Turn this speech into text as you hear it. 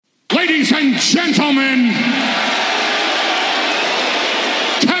Ladies and gentlemen,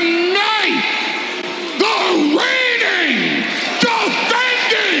 tonight, the reigning,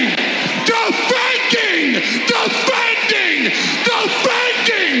 defending,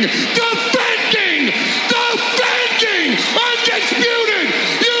 undisputed,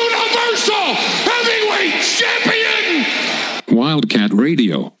 universal heavyweight champion, Wildcat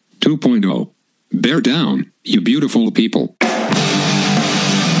Radio 2.0. Bear down, you beautiful people.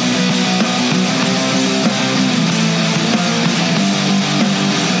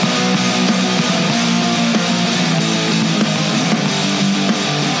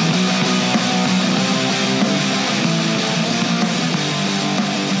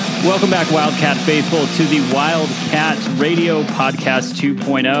 Welcome back, Wildcat faithful, to the Wildcat Radio Podcast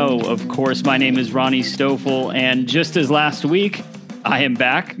 2.0. Of course, my name is Ronnie Stoffel, and just as last week, I am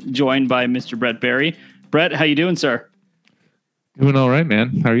back, joined by Mr. Brett Berry. Brett, how you doing, sir? Doing all right,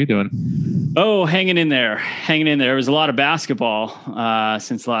 man. How are you doing? Oh, hanging in there. There was a lot of basketball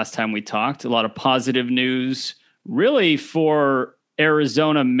since the last time we talked. A lot of positive news, really, for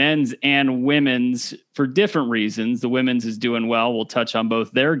Arizona men's and women's for different reasons. The women's is doing well. We'll touch on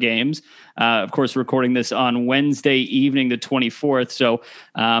both their games. Of course, recording this on Wednesday evening, the 24th. So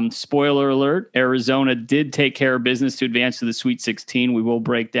spoiler alert, Arizona did take care of business to advance to the Sweet 16. We will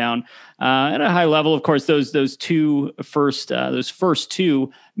break down at a high level, of course, those first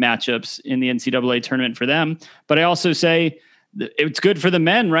two matchups in the NCAA tournament for them. But I also say it's good for the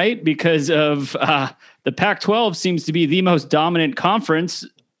men, right? Because of the Pac-12 seems to be the most dominant conference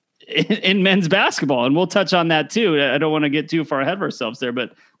in men's basketball, and we'll touch on that too. I don't want to get too far ahead of ourselves there,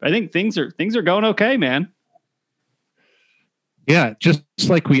 but I think things are going okay, man. Yeah, just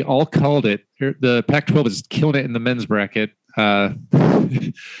like we all called it, the Pac-12 is killing it in the men's bracket. But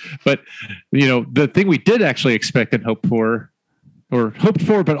the thing we did actually expect and hope for,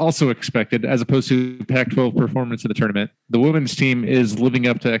 but also expected, as opposed to Pac-12 performance in the tournament, the women's team is living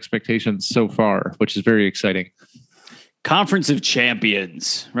up to expectations so far, which is very exciting. Conference of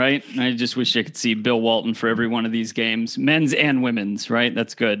Champions, right? I just wish I could see Bill Walton for every one of these games, men's and women's, right?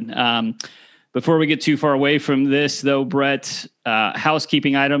 That's good. Before we get too far away from this, though, Brett,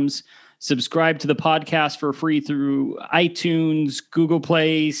 housekeeping items. Subscribe to the podcast for free through iTunes, Google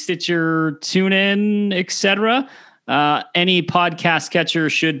Play, Stitcher, TuneIn, etc. Any podcast catcher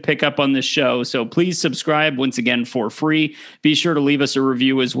should pick up on this show. So please subscribe once again for free. Be sure to leave us a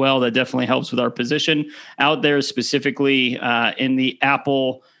review as well. That definitely helps with our position out there, specifically in the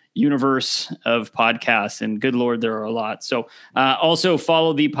Apple universe of podcasts. And good Lord, there are a lot. So also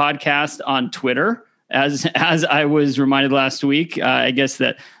follow the podcast on Twitter. As I was reminded last week, I guess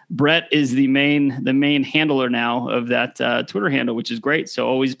that Brett is the main handler now of that Twitter handle, which is great. So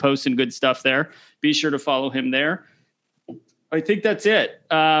always posting good stuff there. Be sure to follow him there. I think that's it.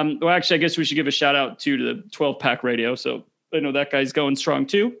 Well, actually, I guess we should give a shout out to the 12 Pack Radio. So I know that guy's going strong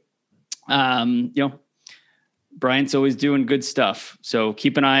too. Bryant's always doing good stuff. So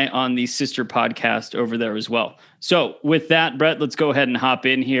keep an eye on the sister podcast over there as well. So with that, Brett, let's go ahead and hop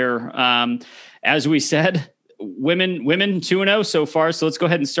in here. As we said, women 2-0 so far. So let's go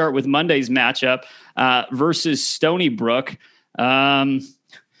ahead and start with Monday's matchup versus Stony Brook.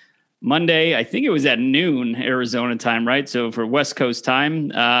 Monday, I think it was at noon Arizona time, right? So for West Coast time,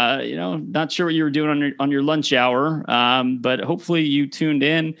 not sure what you were doing on your lunch hour, but hopefully you tuned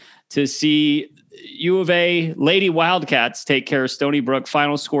in to see U of A Lady Wildcats take care of Stony Brook.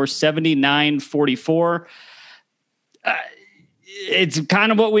 Final score 79-44. It's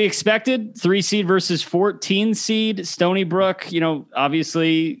kind of what we expected. 3 seed versus 14 seed. Stony Brook,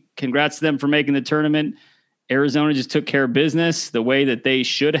 obviously, congrats to them for making the tournament. Arizona just took care of business the way that they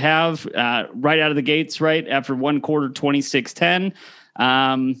should have right out of the gates, right after one quarter, 26-10.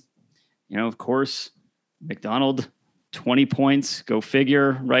 Of course, McDonald, 20 points, go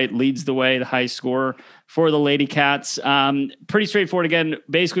figure, right? Leads the way, the high score for the Lady Cats. Pretty straightforward. Again,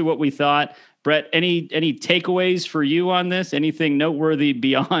 basically what we thought. Brett, any takeaways for you on this? Anything noteworthy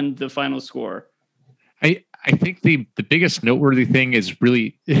beyond the final score? I think the biggest noteworthy thing is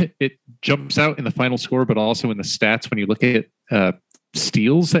really it jumps out in the final score, but also in the stats when you look at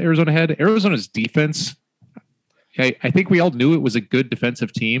steals that Arizona had. Arizona's defense, I think we all knew it was a good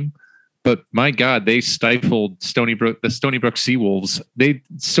defensive team, but my God, they stifled the Stony Brook Seawolves.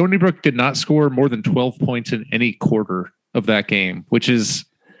 Stony Brook did not score more than 12 points in any quarter of that game, which is,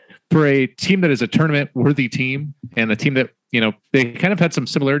 for a team that is a tournament-worthy team and a team that, they kind of had some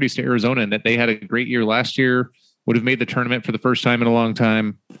similarities to Arizona in that they had a great year last year, would have made the tournament for the first time in a long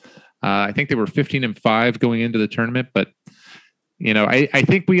time. I think they were 15-5 going into the tournament, but, I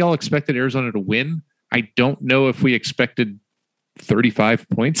think we all expected Arizona to win. I don't know if we expected 35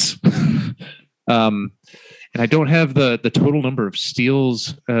 points And I don't have the total number of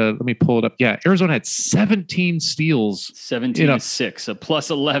steals. Let me pull it up. Yeah, Arizona had 17 steals. 17-6, a plus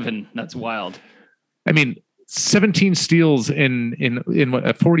 11. That's wild. I mean, 17 steals in what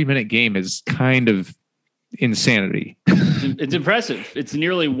a 40-minute game is kind of insanity. It's impressive. It's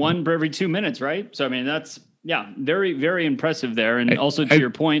nearly one per every 2 minutes, right? So, I mean, that's, very, very impressive there. And also to your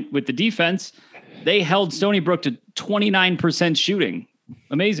point with the defense, they held Stony Brook to 29% shooting.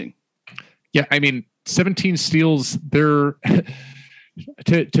 Amazing. Yeah, I mean, 17 steals. They're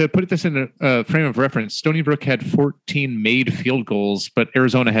to put this in a frame of reference. Stony Brook had 14 made field goals, but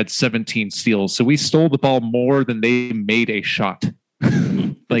Arizona had 17 steals. So we stole the ball more than they made a shot.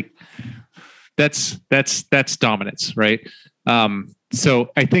 Like that's dominance, right? So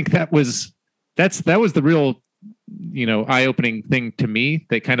I think that was the real, eye-opening thing to me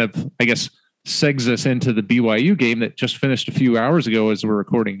that kind of, I guess, segs us into the BYU game that just finished a few hours ago as we're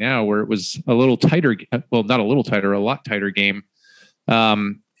recording now, where it was a little tighter. Well, not a little tighter, a lot tighter game.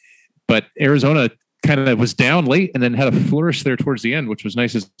 But Arizona kind of was down late and then had a flourish there towards the end, which was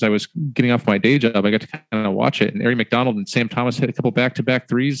nice. As I was getting off my day job, I got to kind of watch it. And Ari McDonald and Sam Thomas hit a couple back-to-back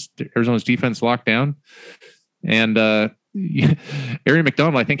threes. Arizona's defense locked down. And Ari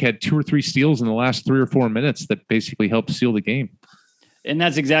McDonald, I think, had 2 or 3 steals in the last 3 or 4 minutes that basically helped seal the game. And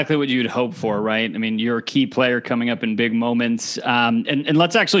that's exactly what you'd hope for, right? I mean, you're a key player coming up in big moments. And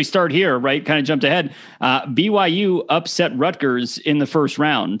let's actually start here, right? Kind of jumped ahead. BYU upset Rutgers in the first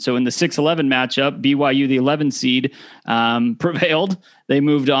round. So in the 6-11 matchup, BYU, the 11 seed, prevailed. They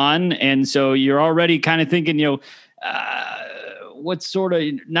moved on. And so you're already kind of thinking, what's sort of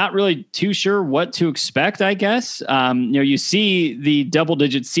not really too sure what to expect, I guess. You see the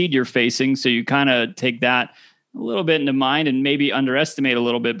double-digit seed you're facing, so you kind of take that a little bit into mind and maybe underestimate a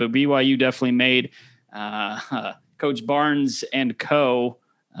little bit, but BYU definitely made Coach Barnes and co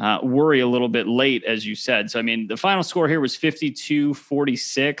worry a little bit late, as you said. So, I mean, the final score here was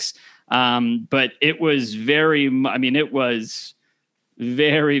 52-46, but it was very,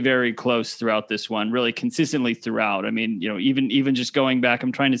 very close throughout this one, really consistently throughout. I mean, even just going back,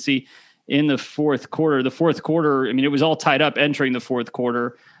 I'm trying to see in the fourth quarter, I mean, it was all tied up entering the fourth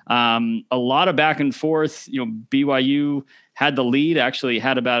quarter. A lot of back and forth. BYU had the lead, actually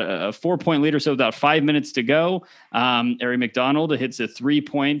had about a 4-point lead or so, about 5 minutes to go. Ari McDonald hits a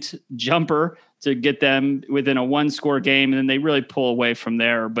 3-point jumper to get them within a 1-score game, and then they really pull away from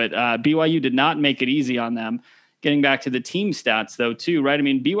there. But BYU did not make it easy on them. Getting back to the team stats, though, too, right? I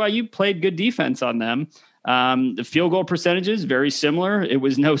mean, BYU played good defense on them. The field goal percentages, very similar. It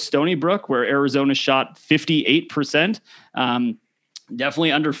was no Stony Brook, where Arizona shot 58%.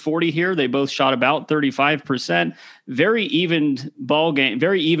 Definitely under 40 here. They both shot about 35%. Very even ball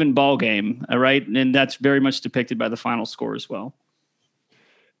game. All right. And that's very much depicted by the final score as well.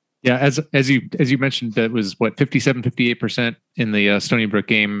 Yeah. As you mentioned, that was 58% in the Stony Brook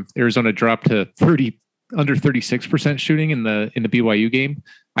game. Arizona dropped to under 36% shooting in the BYU game.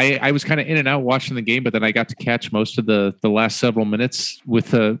 I was kind of in and out watching the game, but then I got to catch most of the last several minutes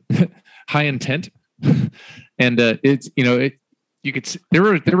with high intent. And you could see, there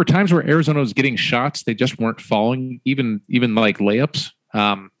were times where Arizona was getting shots, they just weren't falling, even like layups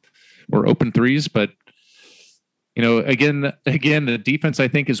or open threes. But again, the defense, I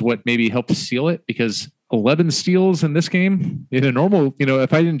think, is what maybe helped seal it, because 11 steals in this game in a normal,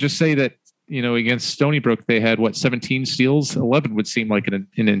 if I didn't just say that, against Stony Brook they had 17 steals, 11 would seem like an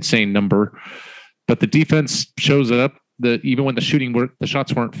insane number. But the defense shows up. Even when the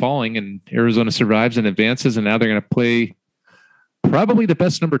shots weren't falling, and Arizona survives and advances, and now they're going to play probably the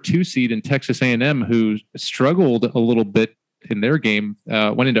best number 2 seed in Texas A&M, who struggled a little bit in their game,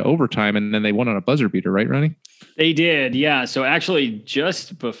 went into overtime, and then they won on a buzzer beater, right, Ronnie? They did, yeah. So actually,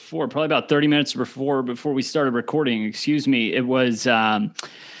 just before, probably about 30 minutes before we started recording, it was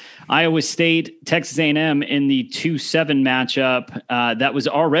Iowa State, Texas A&M in the 2-7 matchup. That was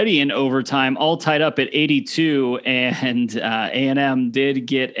already in overtime, all tied up at 82, and A&M did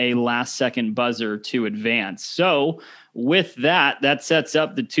get a last-second buzzer to advance. So with that sets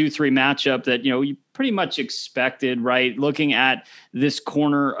up the 2-3 matchup that, you pretty much expected, right? Looking at this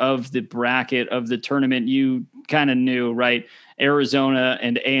corner of the bracket of the tournament, you kind of knew, right? Arizona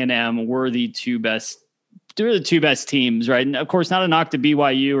and A&M were the two best teams, right? And of course, not a knock to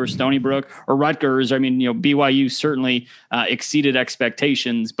BYU or Stony Brook or Rutgers. I mean, BYU certainly exceeded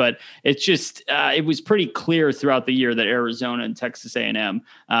expectations, but it's just it was pretty clear throughout the year that Arizona and Texas A&M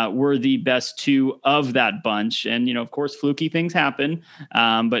were the best 2 of that bunch. And of course, fluky things happen,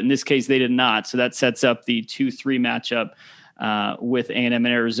 but in this case, they did not. So that sets up the 2-3 matchup with A&M and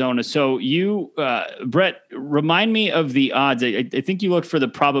Arizona. So you, Brett, remind me of the odds. I think you looked for the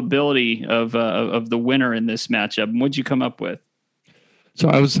probability of the winner in this matchup. What'd you come up with? So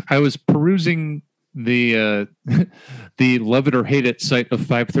I was perusing the the love it or hate it site of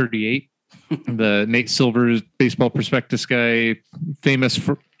 538. The Nate Silver's baseball prospectus guy, famous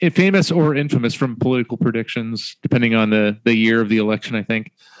or infamous from political predictions, depending on the year of the election, I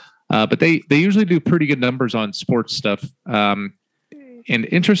think. But they usually do pretty good numbers on sports stuff. And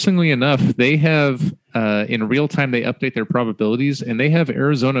interestingly enough, they have in real time they update their probabilities, and they have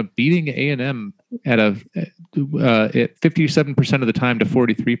Arizona beating A&M at 57% of the time to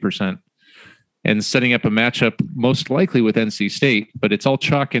 43%. And setting up a matchup most likely with NC State, but it's all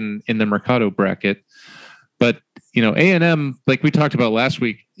chalk in the Mercado bracket. But, A&M, like we talked about last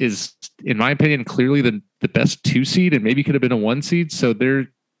week, is, in my opinion, clearly the best 2 seed and maybe could have been a 1 seed. So they're,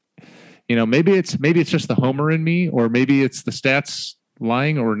 maybe it's just the homer in me, or maybe it's the stats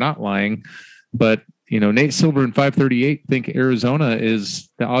lying or not lying. But, Nate Silver and 538 think Arizona is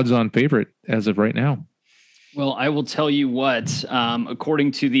the odds-on favorite as of right now. Well, I will tell you what,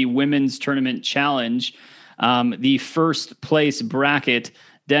 according to the Women's Tournament Challenge, the first place bracket,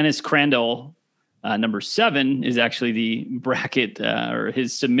 Dennis Crandall, number 7, is actually the bracket or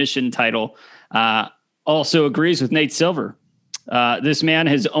his submission title, also agrees with Nate Silver. This man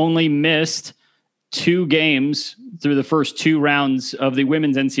has only missed 2 games through the first 2 rounds of the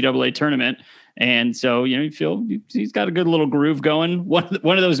women's NCAA tournament. And so, you feel he's got a good little groove going. One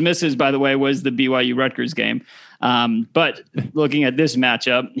of those misses, by the way, was the BYU Rutgers game. But looking at this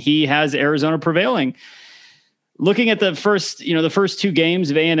matchup, he has Arizona prevailing. Looking at the first 2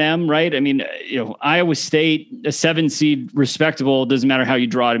 games of A&M, right? I mean, Iowa State, a 7 seed, respectable. Doesn't matter how you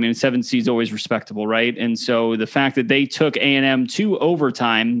draw it. I mean, a 7 seed is always respectable, right? And so the fact that they took A&M to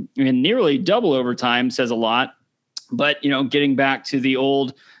overtime and nearly double overtime says a lot. But, getting back to the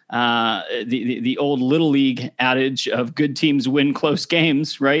old the old Little League adage of good teams win close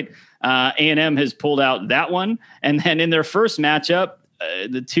games, right? A&M has pulled out that one. And then in their first matchup,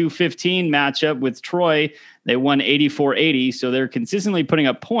 the 2-15 matchup with Troy, they won 84-80. So they're consistently putting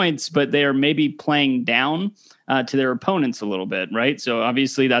up points, but they are maybe playing down to their opponents a little bit, right? So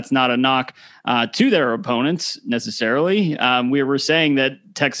obviously that's not a knock to their opponents necessarily. We were saying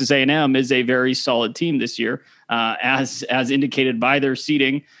that Texas A&M is a very solid team this year, as indicated by their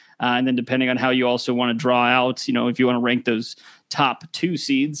seeding. And then depending on how you also want to draw out, if you want to rank those top 2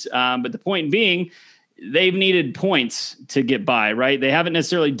 seeds. But the point being, they've needed points to get by, right? They haven't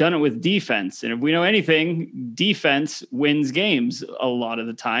necessarily done it with defense. And if we know anything, defense wins games a lot of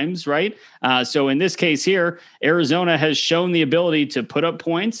the times, right? So in this case here, Arizona has shown the ability to put up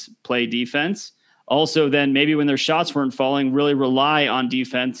points, play defense. Also, then maybe when their shots weren't falling, really rely on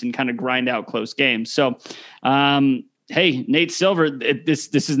defense and kind of grind out close games. So, hey, Nate Silver, this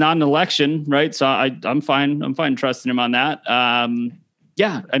is not an election, right? So I'm fine. I'm fine trusting him on that.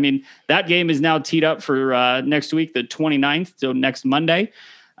 Yeah, I mean, that game is now teed up for next week, the 29th, so next Monday.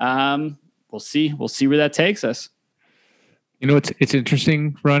 We'll see where that takes us. It's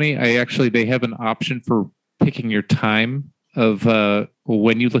interesting, Ronnie. They have an option for picking your time of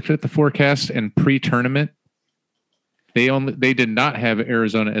when you looked at the forecast and pre-tournament. They did not have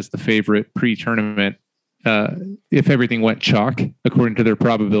Arizona as the favorite pre-tournament. If everything went chalk according to their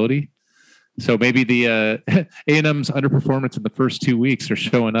probability. So maybe the A&M's underperformance in the first 2 weeks are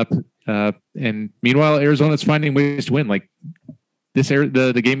showing up. And meanwhile, Arizona's finding ways to win. Like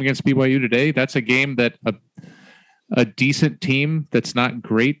the game against BYU today, that's a game that a decent team that's not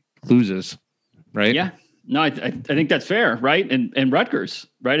great loses, right? Yeah. No, I think that's fair, right? And Rutgers,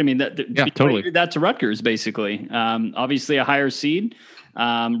 right? I mean, totally. Did that to Rutgers, basically. Obviously a higher seed.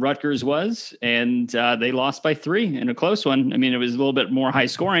 Rutgers was, and they lost by 3 in a close one. I mean, it was a little bit more high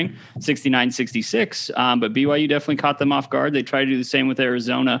scoring, 69-66, but BYU definitely caught them off guard. They tried to do the same with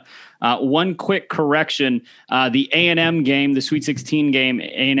Arizona. One quick correction, the A&M game, the Sweet 16 game,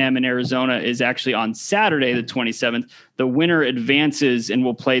 A&M and Arizona is actually on Saturday, the 27th. The winner advances and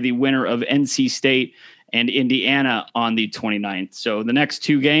will play the winner of NC State and Indiana on the 29th. So the next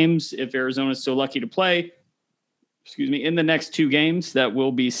 2 games, if Arizona is so lucky to play, in the next 2 games, that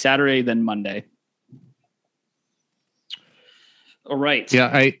will be Saturday, then Monday. All right.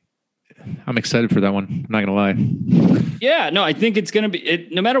 Yeah, I'm excited for that one. I'm not going to lie. Yeah, no, I think it's going to be,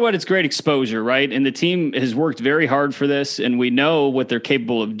 no matter what, it's great exposure, right? And the team has worked very hard for this, and we know what they're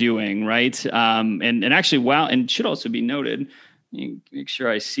capable of doing, right? And actually, wow, and should also be noted, make sure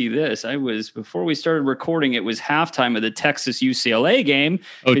I see this. Before we started recording, it was halftime of the Texas UCLA game.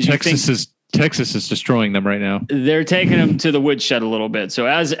 Oh, Texas is Texas is destroying them right now. They're taking them to the woodshed a little bit. So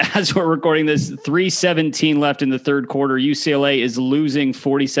as we're recording this, 3:17 left in the third quarter. UCLA is losing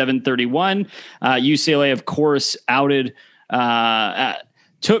 47-31. UCLA, of course,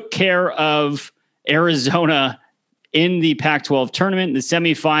 took care of Arizona in the Pac-12 tournament. In the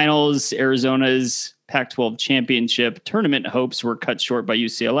semifinals, Arizona's Pac-12 championship tournament hopes were cut short by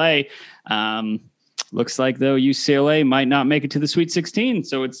UCLA. Looks like, though, UCLA might not make it to the Sweet 16.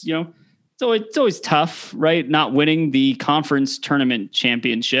 So it's always tough, right? Not winning the conference tournament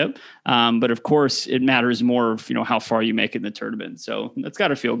championship. But of course it matters more of, how far you make in the tournament. So that's got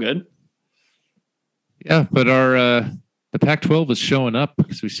to feel good. Yeah. But the Pac-12 is showing up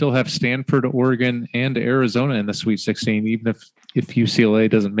because we still have Stanford, Oregon, and Arizona in the Sweet 16, even if UCLA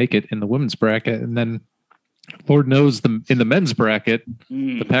doesn't make it in the women's bracket. And then Lord knows in the men's bracket,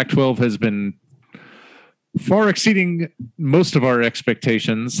 the Pac-12 has been far exceeding most of our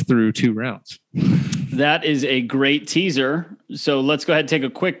expectations through 2 rounds. That is a great teaser. So let's go ahead and take a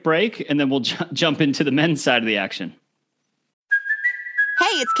quick break, and then we'll jump into the men's side of the action.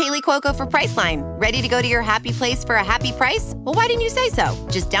 Hey, it's Kaylee Cuoco for Priceline. Ready to go to your happy place for a happy price? Well, why didn't you say so?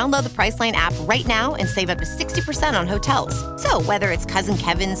 Just download the Priceline app right now and save up to 60% on hotels. So whether it's Cousin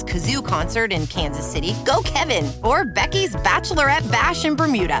Kevin's Kazoo Concert in Kansas City, go Kevin, or Becky's Bachelorette Bash in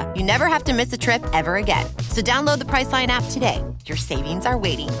Bermuda, you never have to miss a trip ever again. So download the Priceline app today. Your savings are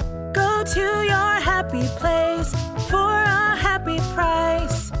waiting. Go to your happy place for a happy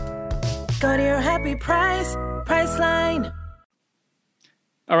price. Go to your happy price, Priceline.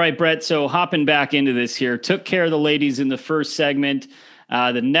 All right, Brett. So hopping back into this here, took care of the ladies in the first segment.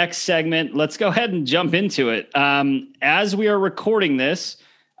 The next segment, let's go ahead and jump into it. As we are recording this,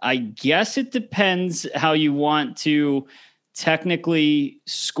 I guess it depends how you want to technically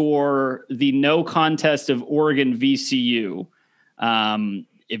score the no contest of Oregon VCU.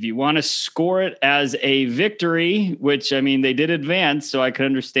 If you want to score it as a victory, which, they did advance, so I could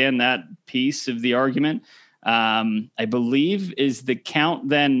understand that piece of the argument. I believe is the count.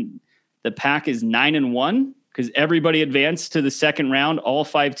 Then the Pac is 9-1 because everybody advanced to the second round. All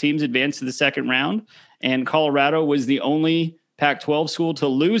 5 teams advanced to the second round, and Colorado was the only Pac-12 school to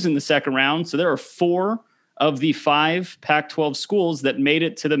lose in the second round. So there are 4 of the 5 Pac-12 schools that made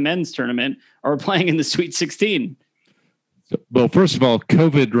it to the men's tournament are playing in the Sweet 16. Well, first of all,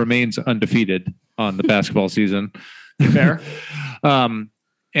 COVID remains undefeated on the basketball season. Fair. And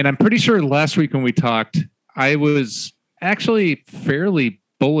I'm pretty sure last week when we talked, I was actually fairly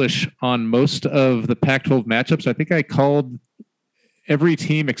bullish on most of the Pac-12 matchups. I think I called every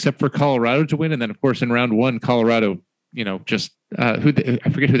team except for Colorado to win. And then, of course, in round 1, Colorado, just I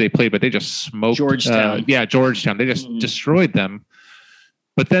forget who they played, but they just smoked Georgetown. Georgetown. They just destroyed them.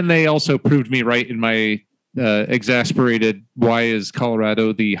 But then they also proved me right in my exasperated, why is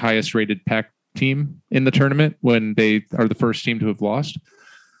Colorado the highest rated Pac team in the tournament when they are the first team to have lost?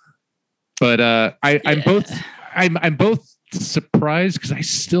 But I'm both surprised because I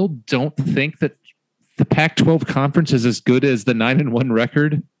still don't think that the Pac-12 conference is as good as the 9-1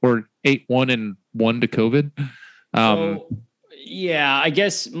 record or 8-1-1 to COVID. I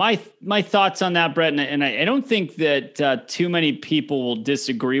guess my thoughts on that, Brett, and I don't think that too many people will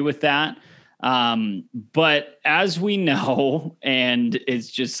disagree with that. But as we know, and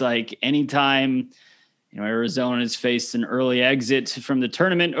it's just like anytime Arizona has faced an early exit from the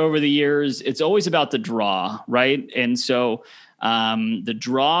tournament over the years, it's always about the draw, right? And so the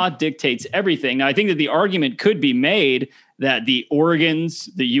draw dictates everything. Now, I think that the argument could be made that the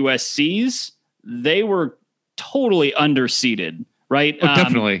Oregons, the USCs, they were totally underseeded, right? Oh,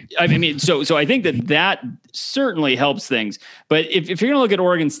 definitely. So I think that certainly helps things. But if you're going to look at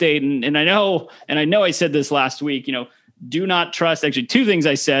Oregon State, and I know I said this last week, do not trust. Actually, 2 things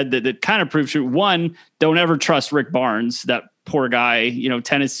I said that kind of prove true. 1, don't ever trust Rick Barnes, that poor guy.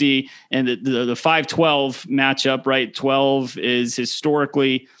 Tennessee and the 5-12 matchup, right? 12 is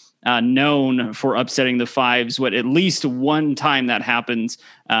historically known for upsetting the 5s. At least one time that happens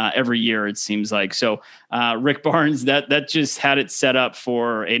every year, it seems like. So Rick Barnes, that just had it set up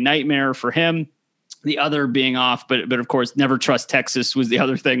for a nightmare for him. The other being off, but of course, never trust Texas was the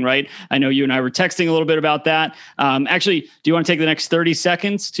other thing, right? I know you and I were texting a little bit about that. Actually, do you want to take the next 30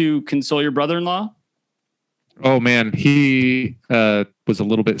 seconds to console your brother-in-law? Oh man, he was a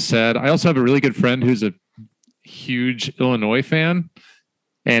little bit sad. I also have a really good friend who's a huge Illinois fan,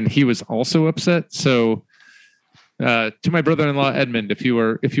 and he was also upset. So, to my brother-in-law Edmund, if you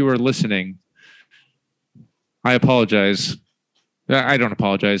are listening, I apologize. I don't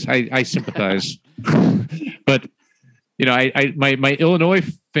apologize. I sympathize. But my Illinois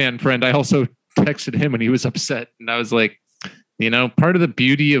fan friend, I also texted him when he was upset, and I was like, Part of the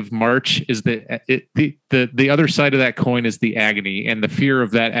beauty of March is that the other side of that coin is the agony, and the fear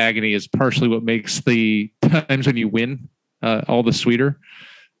of that agony is partially what makes the times when you win all the sweeter.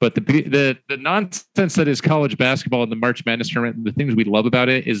 But the nonsense that is college basketball and the March Madness tournament, the things we love about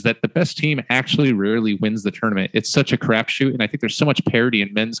it is that the best team actually rarely wins the tournament. It's such a crapshoot, and I think there's so much parity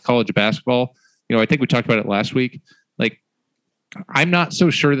in men's college basketball. I think we talked about it last week. Like, I'm not so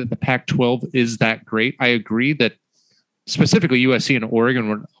sure that the Pac-12 is that great. I agree that specifically USC and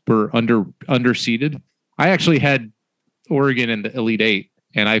Oregon were underseeded. I actually had Oregon in the Elite Eight,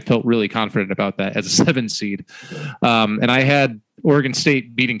 and I felt really confident about that as a 7 seed. And I had Oregon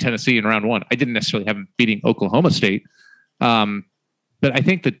State beating Tennessee in round 1. I didn't necessarily have them beating Oklahoma State. But I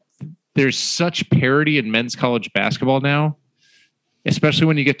think that there's such parity in men's college basketball now, especially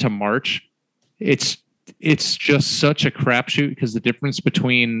when you get to March. It's just such a crapshoot because the difference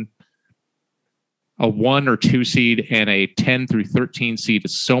between a 1 or 2 seed and a 10 through 13 seed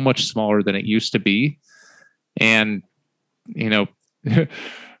is so much smaller than it used to be. And,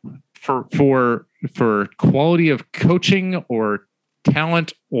 for quality of coaching or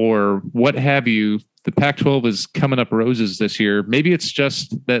talent or what have you, the Pac-12 is coming up roses this year. Maybe it's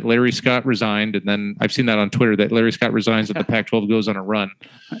just that Larry Scott resigned, and then I've seen that on Twitter that Larry Scott resigns and the Pac-12 goes on a run.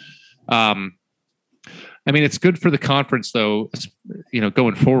 It's good for the conference though,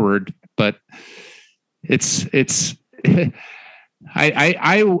 going forward, but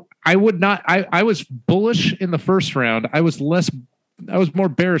I would not. I was bullish in the first round. I was more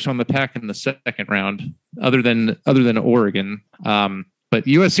bearish on the Pac in the second round, other than Oregon. But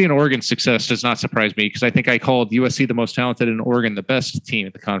USC and Oregon's success does not surprise me because I think I called USC the most talented and Oregon the best team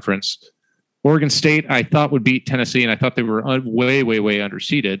in the conference. Oregon State I thought would beat Tennessee, and I thought they were way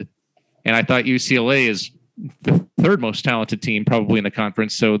underseeded. And I thought UCLA is the third most talented team probably in the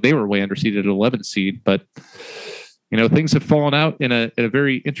conference, so they were way underseeded at 11 seed. But things have fallen out in a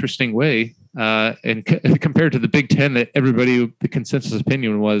very interesting way. And compared to the Big Ten, that everybody, the consensus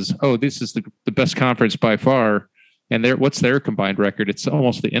opinion was, oh, this is the best conference by far. And what's their combined record? It's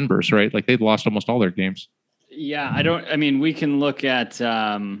almost the inverse, right? Like they've lost almost all their games. Yeah, we can look at.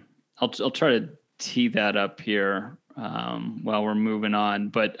 I'll try to tee that up here while we're moving on,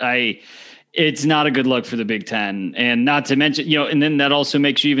 but it's not a good look for the Big Ten. And not to mention, and then that also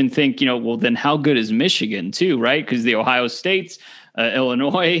makes you even think, well, then how good is Michigan too, right? Because the Ohio States,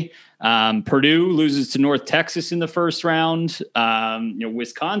 Illinois, Purdue loses to North Texas in the first round.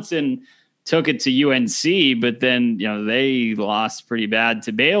 Wisconsin took it to UNC, but then, they lost pretty bad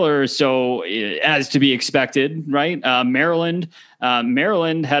to Baylor. So as to be expected, right? Maryland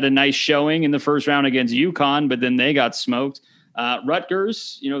had a nice showing in the first round against UConn, but then they got smoked.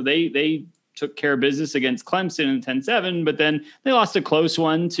 Rutgers, they took care of business against Clemson in 10-7, but then they lost a close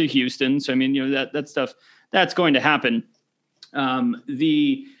one to Houston. So, that stuff that's going to happen.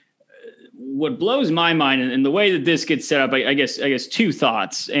 What blows my mind and the way that this gets set up, I guess 2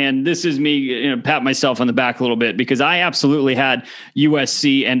 thoughts. And this is me, pat myself on the back a little bit because I absolutely had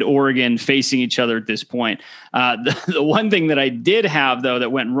USC and Oregon facing each other at this point. The one thing that I did have though,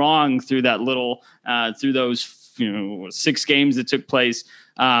 that went wrong through that little, through those, 6 games that took place,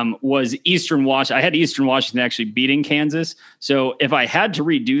 was Eastern Washington. I had Eastern Washington actually beating Kansas. So if I had to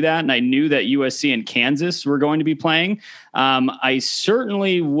redo that and I knew that USC and Kansas were going to be playing, I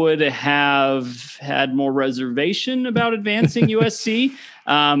certainly would have had more reservation about advancing USC.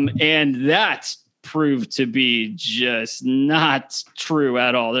 And that proved to be just not true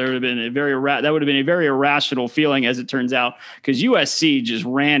at all. There would have been a very irrational feeling, as it turns out, because USC just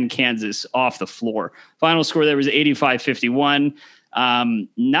ran Kansas off the floor. Final score there was 85-51.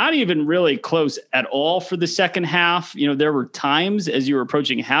 Not even really close at all for the second half. There were times as you were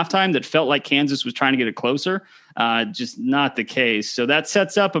approaching halftime that felt like Kansas was trying to get it closer. Just not the case. So that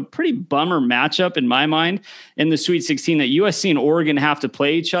sets up a pretty bummer matchup in my mind in the Sweet 16 that USC and Oregon have to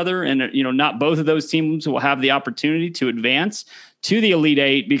play each other. And, not both of those teams will have the opportunity to advance to the Elite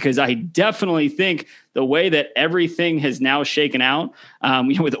Eight, because I definitely think the way that everything has now shaken out,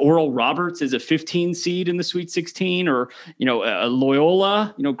 with Oral Roberts as a 15 seed in the Sweet 16, or,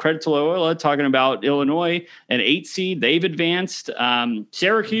 Loyola, credit to Loyola, talking about Illinois, an 8 seed, they've advanced.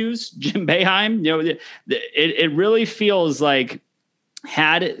 Syracuse, Jim Boeheim, it really feels like,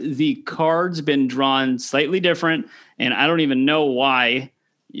 had the cards been drawn slightly different, and I don't even know why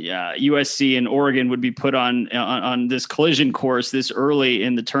USC and Oregon would be put on this collision course this early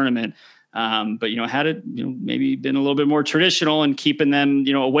in the tournament. But, had it, maybe been a little bit more traditional and keeping them,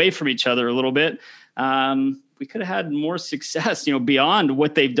 away from each other a little bit, we could have had more success, beyond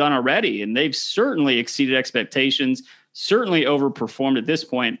what they've done already. And they've certainly exceeded expectations. certainly overperformed at this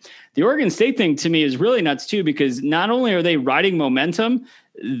point. The Oregon State thing to me is really nuts too, because not only are they riding momentum,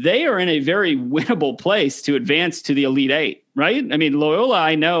 they are in a very winnable place to advance to the Elite Eight, right? I mean, Loyola,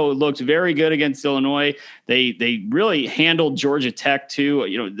 I know, looked very good against Illinois. They really handled Georgia Tech too.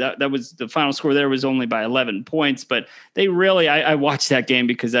 You know, that was the final score there was only by 11 points, but they really, I watched that game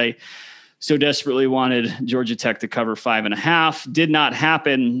because I so desperately wanted Georgia Tech to cover 5.5. Did not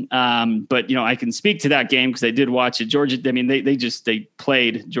happen. But, you know, I can speak to that game because I did watch it. Georgia, I mean, they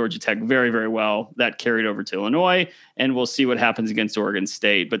played Georgia Tech very, very well. That carried over to Illinois, and we'll see what happens against Oregon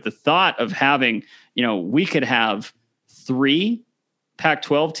State. But the thought of having, you know, we could have 3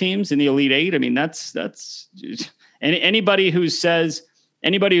 Pac-12 teams in the Elite Eight. I mean, that's anybody who says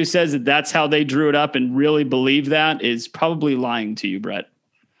that that's how they drew it up and really believe that is probably lying to you, Brett.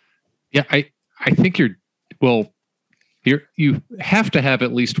 Yeah, I think you have to have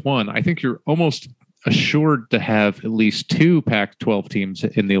at least one. I think you're almost assured to have at least 2 Pac-12 teams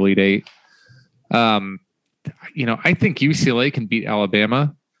in the Elite Eight. You know, I think UCLA can beat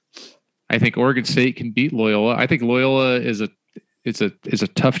Alabama. I think Oregon State can beat Loyola. I think Loyola is a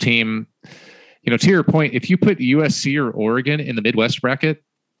tough team. You know, to your point, if you put USC or Oregon in the Midwest bracket,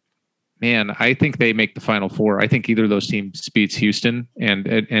 man, I think they make the Final Four. I think either of those teams beats Houston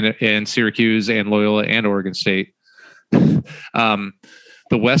and Syracuse and Loyola and Oregon State. The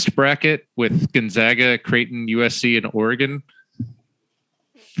West bracket with Gonzaga, Creighton, USC, and Oregon.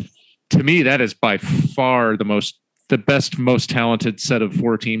 To me, that is by far the best, most talented set of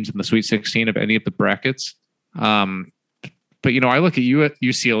 4 teams in the Sweet 16 of any of the brackets. But, you know, I look at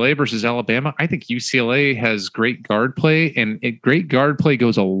UCLA versus Alabama. I think UCLA has great guard play, and great guard play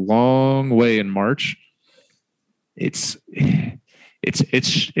goes a long way in March. It's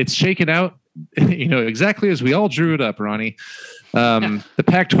shaken out, you know, exactly as we all drew it up, Ronnie. The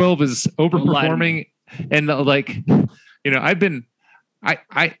Pac-12 is overperforming, and like, you know,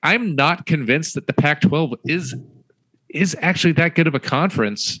 I'm not convinced that the Pac-12 is actually that good of a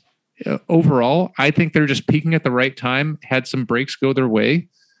conference. Overall, I think they're just peaking at the right time, had some breaks go their way.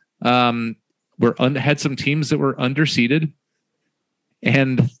 Had some teams that were underseeded,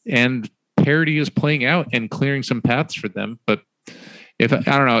 and parity is playing out and clearing some paths for them. But if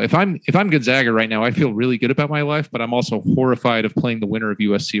I'm Gonzaga right now, I feel really good about my life, but I'm also horrified of playing the winner of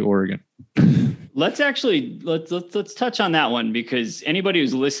USC Oregon. Let's touch on that one, because anybody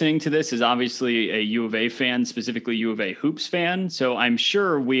who's listening to this is obviously a U of A fan, specifically U of A hoops fan. So I'm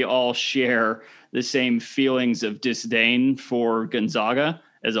sure we all share the same feelings of disdain for Gonzaga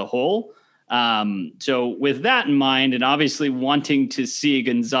as a whole. So with that in mind, and obviously wanting to see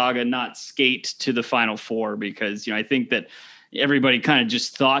Gonzaga not skate to the Final Four, because, you know, I think that everybody kind of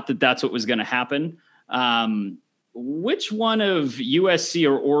just thought that that's what was going to happen. Which one of USC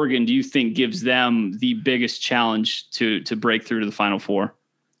or Oregon do you think gives them the biggest challenge to break through to the Final Four?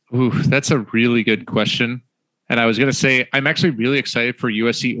 Ooh, that's a really good question. And I was going to say, I'm actually really excited for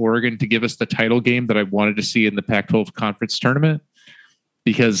USC Oregon to give us the title game that I wanted to see in the Pac-12 conference tournament,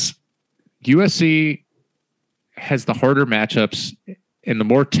 because USC has the harder matchups and the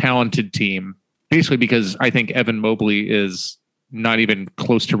more talented team, basically because I think Evan Mobley is not even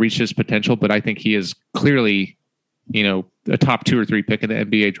close to reach his potential, but I think he is clearly, you know, a top 2 or 3 pick in the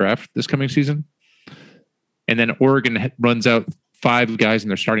NBA draft this coming season. And then Oregon runs out 5 guys in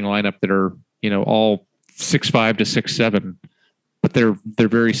their starting lineup that are, you know, all 6'5" to 6'7", but they're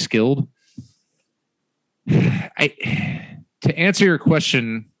very skilled. To answer your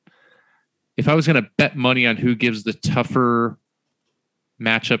question, if I was going to bet money on who gives the tougher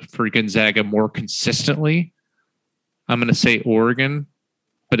matchup for Gonzaga more consistently, I'm going to say Oregon.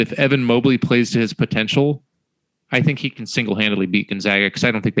 But if Evan Mobley plays to his potential, I think he can single-handedly beat Gonzaga, because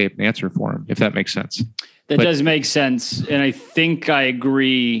I don't think they have an answer for him, if that makes sense. That does make sense. And I think I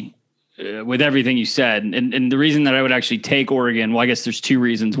agree with everything you said. And the reason that I would actually take Oregon, well, I guess there's 2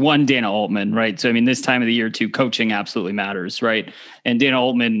 reasons. One, Dana Altman, right? So, I mean, this time of the year too, coaching absolutely matters, right? And Dana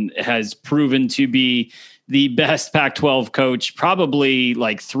Altman has proven to be the best Pac-12 coach probably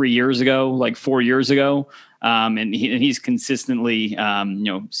like 3 years ago, like 4 years ago. And he's consistently,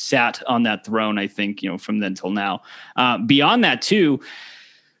 sat on that throne, I think, from then till now. Beyond that too,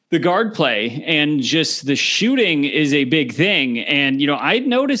 the guard play and just the shooting is a big thing. And, I'd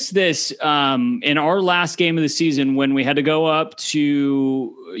noticed this in our last game of the season when we had to go up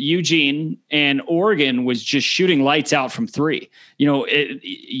to Eugene, and Oregon was just shooting lights out from three.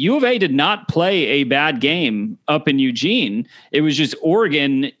 U of A did not play a bad game up in Eugene. It was just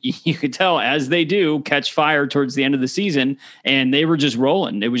Oregon, you could tell, as they do, catch fire towards the end of the season, and they were just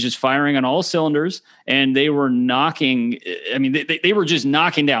rolling. It was just firing on all cylinders, and they were knocking. I mean, they were just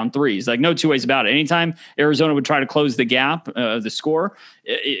knocking down threes, like no two ways about it. Anytime Arizona would try to close the gap, the score,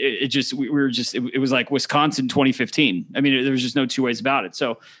 it was like Wisconsin 2015. I mean, there was just no two ways about it.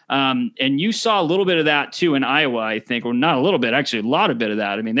 So, and you saw a little bit of that too in Iowa, I think, or not a little bit, actually a lot of bit of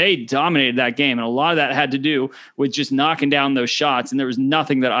that. I mean, they dominated that game, and a lot of that had to do with just knocking down those shots, and there was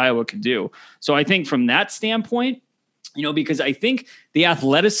nothing that Iowa could do. So I think from that standpoint, because I think the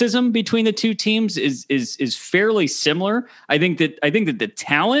athleticism between the two teams is fairly similar. I think that the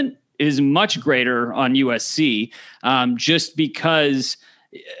talent is much greater on USC, just because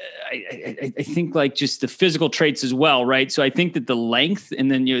I think like just the physical traits as well, right? So I think that the length, and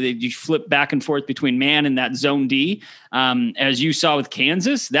then you flip back and forth between man and that zone D, as you saw with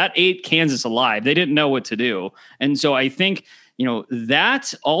Kansas, that ate Kansas alive. They didn't know what to do, and so I think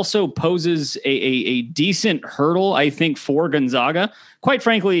that also poses a decent hurdle, I think, for Gonzaga. Quite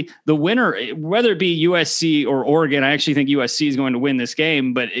frankly, the winner, whether it be USC or Oregon, I actually think USC is going to win this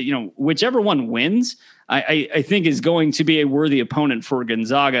game. But whichever one wins, I think is going to be a worthy opponent for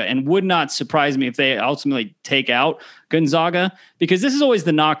Gonzaga, and would not surprise me if they ultimately take out Gonzaga, because this is always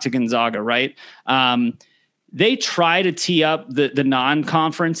the knock to Gonzaga, right? They try to tee up the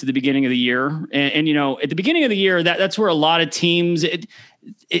non-conference at the beginning of the year. And at the beginning of the year, that's where a lot of teams,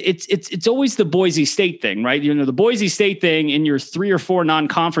 it's always the Boise State thing, right? The Boise State thing in your 3 or 4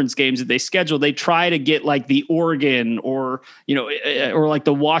 non-conference games that they schedule, they try to get like the Oregon or like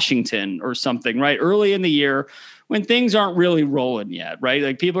the Washington or something, right? Early in the year when things aren't really rolling yet, right?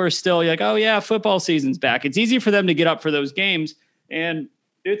 Like people are still like, oh yeah, football season's back. It's easy for them to get up for those games. And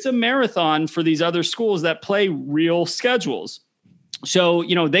it's a marathon for these other schools that play real schedules. So,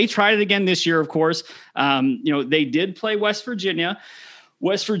 they tried it again this year, of course. They did play West Virginia.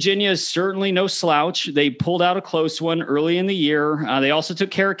 West Virginia is certainly no slouch. They pulled out a close one early in the year. They also took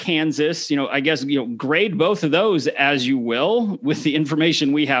care of Kansas. I guess, grade both of those as you will with the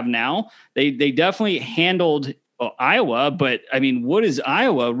information we have now. They definitely handled Iowa, but I mean, what is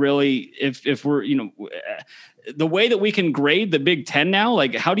Iowa really, if we're, the way that we can grade the Big Ten now,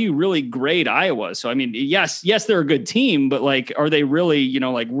 like how do you really grade Iowa? So, I mean, yes, they're a good team, but like, are they really,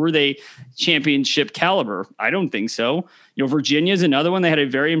 were they championship caliber? I don't think so. Virginia is another one. They had a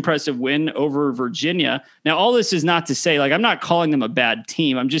very impressive win over Virginia. Now, all this is not to say, like, I'm not calling them a bad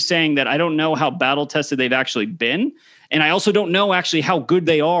team. I'm just saying that I don't know how battle tested they've actually been. And I also don't know actually how good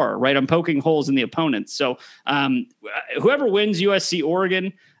they are, right? I'm poking holes in the opponents. So whoever wins USC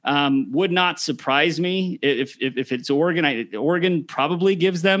Oregon would not surprise me if it's Oregon. Oregon probably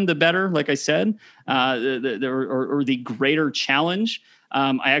gives them the better, like I said, or the greater challenge.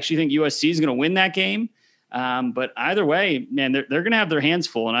 I actually think USC is going to win that game. But either way, man, they're going to have their hands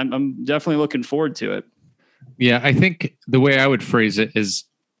full, and I'm definitely looking forward to it. Yeah, I think the way I would phrase it is,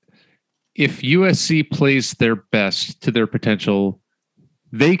 if USC plays their best to their potential,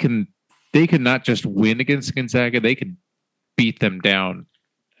 they can not just win against Gonzaga, they can beat them down.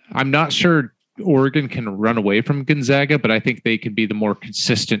 I'm not sure Oregon can run away from Gonzaga, but I think they can be the more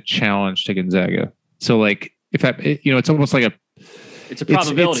consistent challenge to Gonzaga. So like if that, it's almost like it's a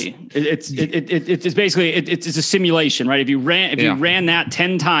probability. It's basically it's a simulation, right? If you ran that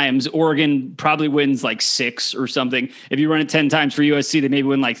 10 times, Oregon probably wins like 6 or something. If you run it 10 times for USC, they maybe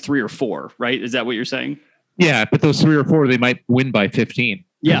win like 3 or 4, right? Is that what you're saying? Yeah, but those 3 or 4, they might win by 15.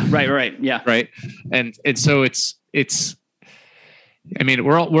 Yeah, right. Yeah, right. And so it's. I mean,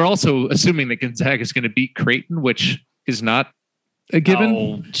 we're also assuming that Gonzaga is going to beat Creighton, which is not a given.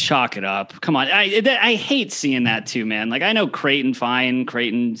 Oh, chalk it up. Come on. I hate seeing that too, man. Like I know Creighton, fine.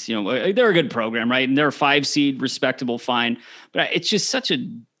 Creighton's, they're a good program, right? And they're a 5 seed, respectable, fine. But it's just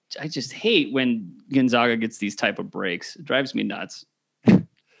I just hate when Gonzaga gets these type of breaks. It drives me nuts.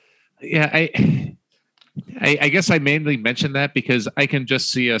 Yeah. I guess I mainly mentioned that because I can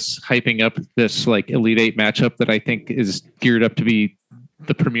just see us hyping up this like Elite 8 matchup that I think is geared up to be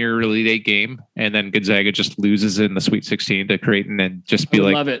the premier Elite 8 game, and then Gonzaga just loses in the Sweet 16 to Creighton and just be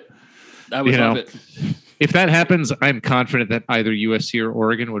like, love it. I would love it. If that happens, I'm confident that either USC or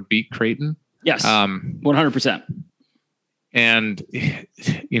Oregon would beat Creighton. Yes, 100%. And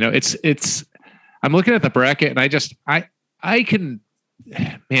I'm looking at the bracket, and I can,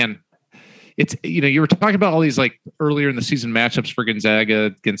 man. it's, you were talking about all these like earlier in the season matchups for Gonzaga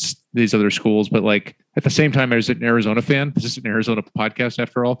against these other schools, but like at the same time, as an Arizona fan, this is an Arizona podcast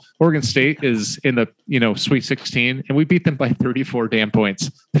after all. Oregon State is in the Sweet 16, and we beat them by 34 damn points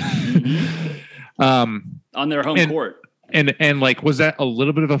on their home court. And like, was that a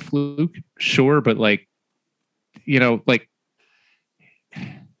little bit of a fluke? Sure, but like, like,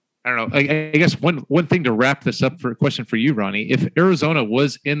 I don't know. I guess one thing to wrap this up for a question for you, Ronnie. If Arizona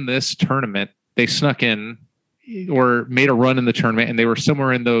was in this tournament, they snuck in or made a run in the tournament, and they were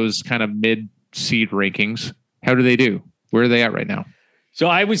somewhere in those kind of mid-seed rankings, how do they do? Where are they at right now? So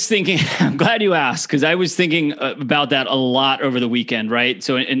I was thinking, I'm glad you asked, because I was thinking about that a lot over the weekend, right?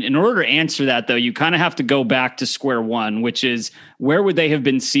 So in order to answer that, though, you kind of have to go back to square one, which is where would they have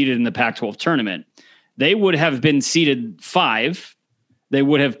been seated in the Pac-12 tournament? They would have been seated 5. They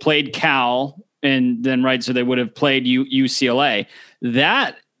would have played Cal, and then, right, so they would have played UCLA.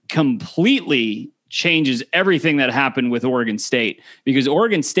 That completely changes everything that happened with Oregon State, because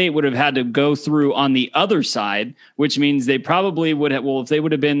Oregon State would have had to go through on the other side, which means they probably would have, if they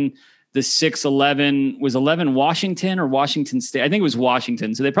would have been the 6-11, was 11 Washington or Washington State? I think it was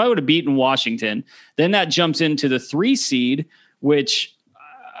Washington. So they probably would have beaten Washington. Then that jumps into the 3 seed, which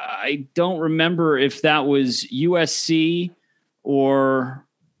I don't remember if that was USC or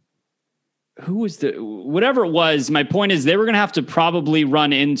who was whatever it was. My point is they were going to have to probably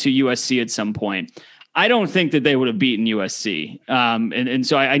run into USC at some point. I don't think that they would have beaten USC. And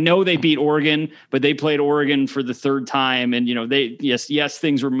so I know they beat Oregon, but they played Oregon for the 3rd time. And, yes,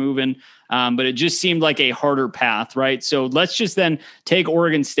 things were moving, but it just seemed like a harder path, right? So let's just then take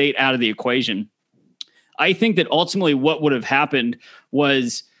Oregon State out of the equation. I think that ultimately what would have happened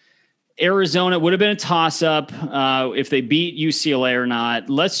was Arizona would have been a toss-up if they beat UCLA or not.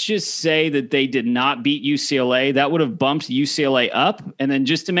 Let's just say that they did not beat UCLA. That would have bumped UCLA up. And then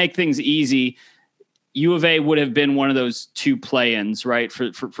just to make things easy, U of A would have been one of those 2 play-ins, right,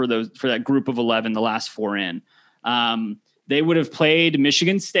 for that group of 11, the last 4 in. They would have played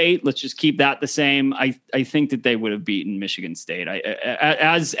Michigan State. Let's just keep that the same. I think that they would have beaten Michigan State.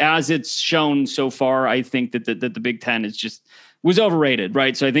 As it's shown so far, I think that the Big Ten was overrated,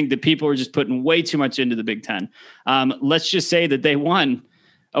 right? So I think that people are just putting way too much into the Big Ten. Let's just say that they won.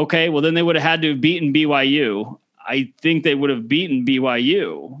 Okay, well, then they would have had to have beaten BYU. I think they would have beaten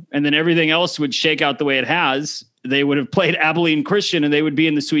BYU, and then everything else would shake out the way it has. They would have played Abilene Christian, and they would be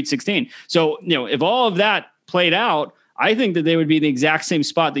in the Sweet 16. So, if all of that played out, I think that they would be in the exact same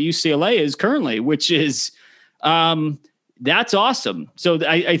spot that UCLA is currently, which is that's awesome. So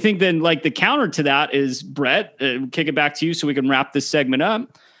I think then, like, the counter to that is, Brett, kick it back to you so we can wrap this segment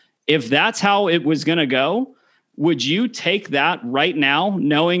up. If that's how it was going to go, would you take that right now,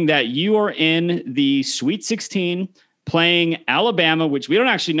 knowing that you are in the Sweet 16 playing Alabama, which we don't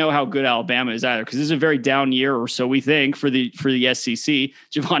actually know how good Alabama is either, because this is a very down year, or so we think, for the SEC.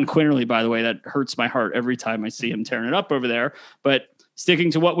 Javon Quinterly, by the way, that hurts my heart every time I see him tearing it up over there. But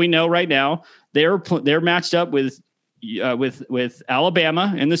sticking to what we know right now, they're matched up with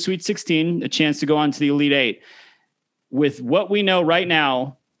Alabama in the Sweet 16, a chance to go on to the Elite 8. With what we know right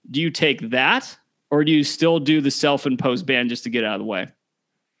now, do you take that, or do you still do the self-imposed ban just to get out of the way?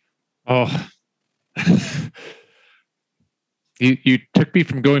 Oh, you took me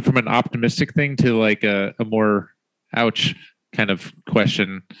from going from an optimistic thing to like a more ouch kind of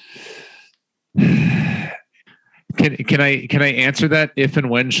question. Can I answer that if and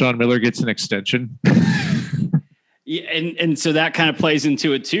when Sean Miller gets an extension? Yeah, and so that kind of plays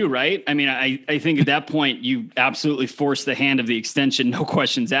into it too, right? I mean, I think at that point you absolutely force the hand of the extension, no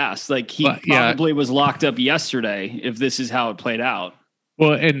questions asked. Like, he probably was locked up yesterday if this is how it played out.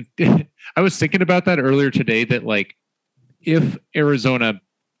 Well, and I was thinking about that earlier today, that like, if Arizona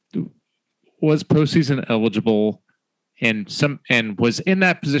was postseason eligible and was in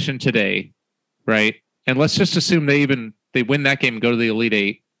that position today, right? And let's just assume they win that game and go to the Elite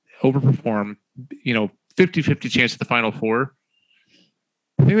 8, overperform, 50-50 chance at the Final Four.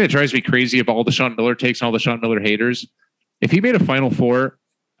 The thing that drives me crazy of all the Sean Miller takes and all the Sean Miller haters, if he made a Final Four,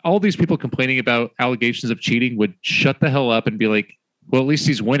 all these people complaining about allegations of cheating would shut the hell up and be like, well, at least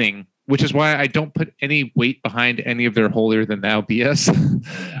he's winning, which is why I don't put any weight behind any of their holier than thou BS.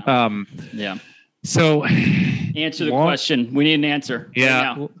 Yeah. So answer the question. We need an answer. Yeah.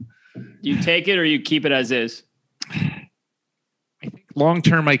 Right now. Do you take it or you keep it as is? I think long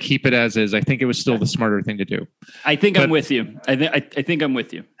term, I keep it as is. I think it was still the smarter thing to do. I'm with you. I think I'm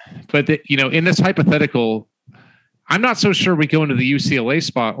with you. But in this hypothetical, I'm not so sure we go into the UCLA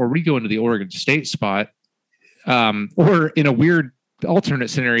spot or we go into the Oregon State spot, or in a weird alternate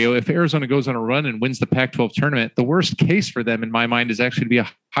scenario, if Arizona goes on a run and wins the Pac-12 tournament, the worst case for them in my mind is actually to be a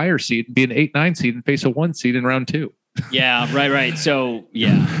higher seed, be an 8-9 seed and face a 1 seed in round 2. Yeah, right. So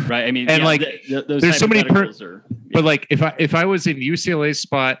right. I mean, and those there's so many, but like if I was in UCLA's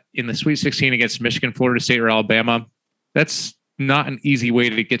spot in the Sweet 16 against Michigan, Florida State, or Alabama, that's not an easy way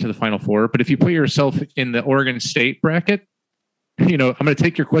to get to the Final Four. But if you put yourself in the Oregon State bracket, I'm going to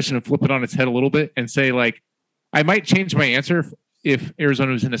take your question and flip it on its head a little bit and say, like, I might change my answer if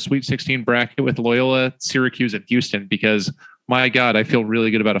Arizona was in a Sweet 16 bracket with Loyola, Syracuse, and Houston, because my God, I feel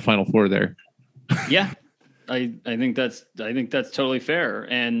really good about a Final Four there. Yeah. I think that's totally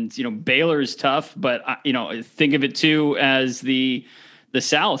fair. And, Baylor's tough, but think of it too as the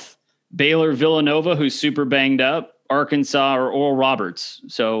South. Baylor, Villanova, who's super banged up, Arkansas, or Oral Roberts.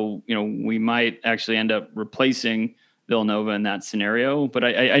 So, we might actually end up replacing Villanova in that scenario. But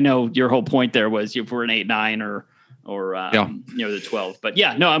I know your whole point there was if we're an 8-9 or the 12. But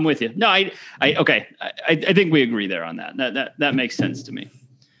yeah, no, I'm with you. No, I think we agree there on that. That makes sense to me.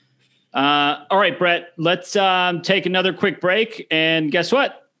 All right, Brett, let's take another quick break. And guess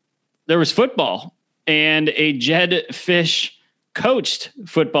what? There was football, and a Jedd Fisch coached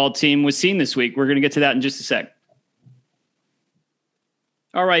football team was seen this week. We're going to get to that in just a sec.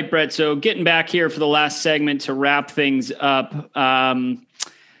 All right, Brett. So getting back here for the last segment to wrap things up.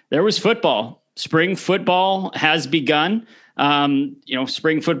 There was football. Spring football has begun.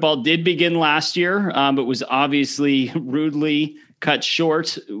 Spring football did begin last year, but was obviously rudely cut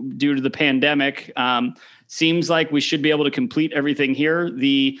short due to the pandemic. Seems like we should be able to complete everything here.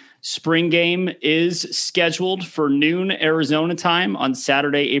 The spring game is scheduled for noon Arizona time on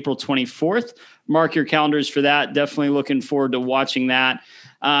Saturday, April 24th. Mark your calendars for that. Definitely looking forward to watching that.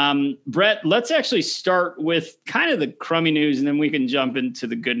 Brett, let's actually start with kind of the crummy news, and then we can jump into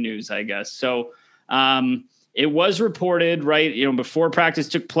the good news, I guess. So it was reported, right, before practice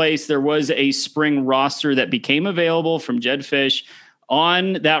took place, there was a spring roster that became available from Jedd Fisch.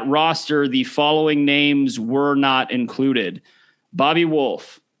 On that roster, the following names were not included: Bobby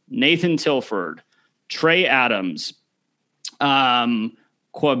Wolf, Nathan Tilford, Trey Adams, Kwabena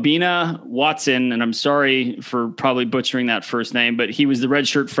Watson, and I'm sorry for probably butchering that first name, but he was the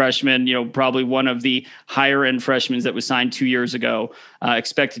redshirt freshman, probably one of the higher end freshmen that was signed 2 years ago,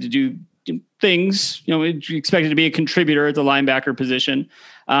 expected to do things, expected to be a contributor at the linebacker position.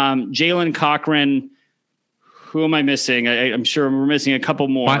 Jalen Cochran, who am I missing? I'm sure we're missing a couple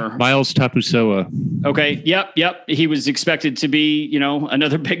more. Miles Tapusoa. Okay. Yep. He was expected to be,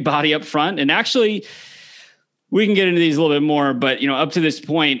 another big body up front. And actually, we can get into these a little bit more, but up to this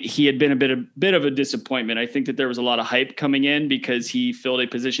point, he had been a bit of a disappointment. I think that there was a lot of hype coming in because he filled a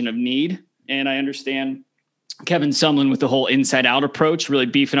position of need. And I understand Kevin Sumlin with the whole inside out approach, really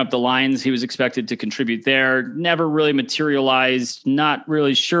beefing up the lines. He was expected to contribute there. Never really materialized. Not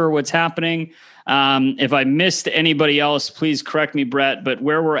really sure what's happening. If I missed anybody else, please correct me, Brett, but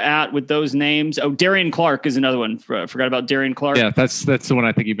where we're at with those names. Oh, Darian Clark is another one. Forgot about Darian Clark. Yeah, that's the one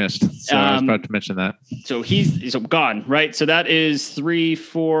I think you missed. So I was about to mention that. So he's gone, right? So that is 3,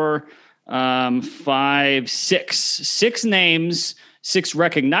 4, 5, 6. 6 names, 6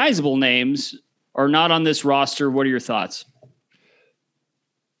 recognizable names are not on this roster. What are your thoughts?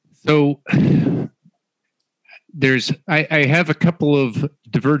 So I have a couple of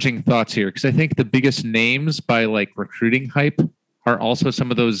diverging thoughts here, because I think the biggest names by recruiting hype are also some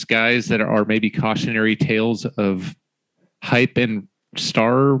of those guys that are maybe cautionary tales of hype, and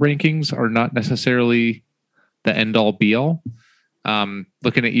star rankings are not necessarily the end all be all.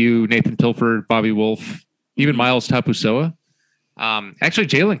 Looking at you, Nathan Tilford, Bobby Wolf, even Miles Tapusoa. Actually,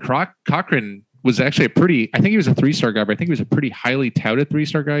 Jalen Cochran was actually I think he was a 3-star guy, but I think he was a pretty highly touted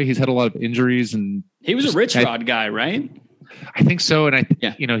 3-star guy. He's had a lot of injuries, and he was a Rich Rod guy, right? I think so. And I think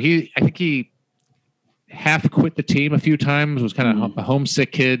he half quit the team a few times, was kind of a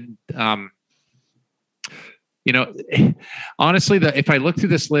homesick kid. Honestly, if I look through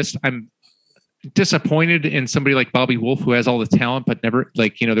this list, I'm disappointed in somebody like Bobby Wolf, who has all the talent, but never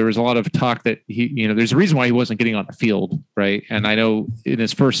there was a lot of talk that he, there's a reason why he wasn't getting on the field. Right. And I know in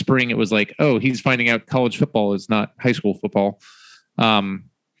his first spring, it was like, oh, he's finding out college football is not high school football. And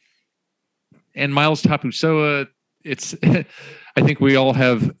Miles Tapusoa, I think we all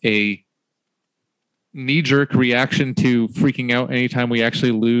have a knee-jerk reaction to freaking out anytime we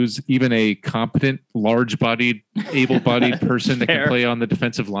actually lose even a competent, large-bodied, able-bodied person that can play on the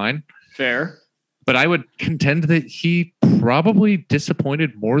defensive line. Fair. But I would contend that he probably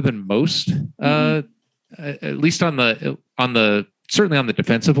disappointed more than most, at least certainly on the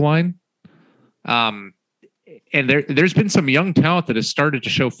defensive line. And there's been some young talent that has started to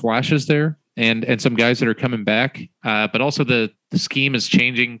show flashes there. and some guys that are coming back. But also the scheme is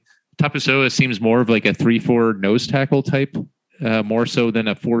changing. Tapusoa seems more of like a 3-4 nose tackle type, more so than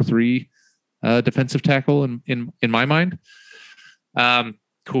a 4-3 defensive tackle in my mind.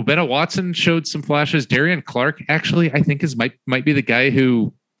 Kwabena Watson showed some flashes. Darian Clark actually, I think might be the guy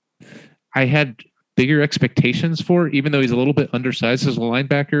who I had bigger expectations for, even though he's a little bit undersized as a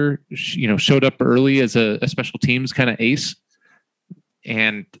linebacker. Showed up early as a special teams kind of ace.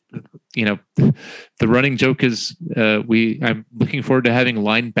 And the running joke is I'm looking forward to having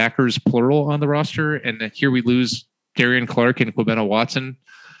linebackers plural on the roster, and here we lose Darian Clark and Kwabena Watson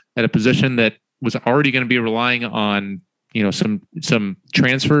at a position that was already going to be relying on some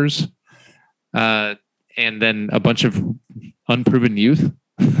transfers, and then a bunch of unproven youth.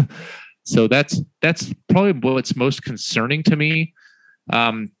 So that's probably what's most concerning to me.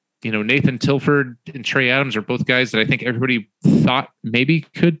 Nathan Tilford and Trey Adams are both guys that I think everybody thought maybe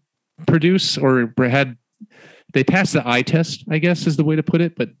could produce or they passed the eye test, I guess is the way to put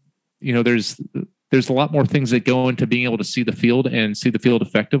it. But there's a lot more things that go into being able to see the field and see the field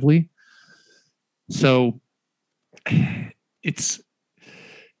effectively. So it's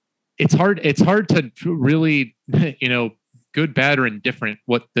hard to really, good, bad, or indifferent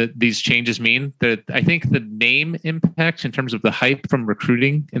what these changes mean. I think the name impact in terms of the hype from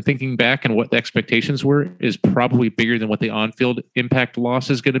recruiting and thinking back and what the expectations were is probably bigger than what the on-field impact loss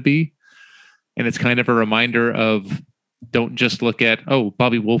is going to be. And it's kind of a reminder of, don't just look at,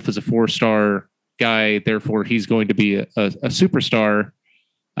 Bobby Wolf is a 4-star guy, therefore he's going to be a superstar.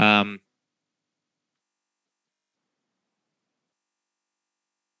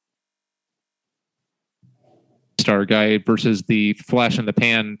 Star guy versus the flash in the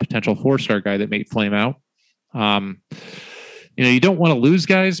pan potential 4-star guy that may flame out. You don't want to lose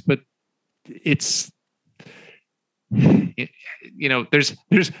guys, but it's there's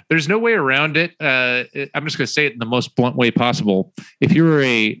no way around it. I'm just going to say it in the most blunt way possible. If you're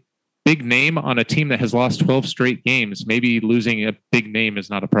a big name on a team that has lost 12 straight games, maybe losing a big name is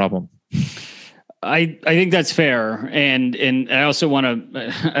not a problem. I think that's fair, and I also want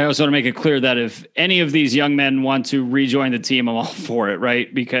to make it clear that if any of these young men want to rejoin the team, I'm all for it,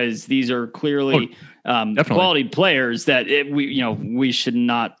 right? Because these are clearly quality players that we should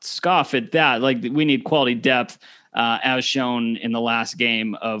not scoff at that. Like, we need quality depth, as shown in the last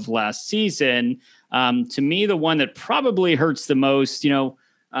game of last season. To me, the one that probably hurts the most,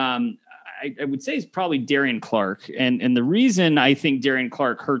 I would say is probably Darian Clark. And the reason I think Darian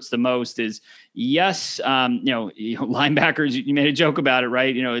Clark hurts the most is, yes, linebackers, you made a joke about it,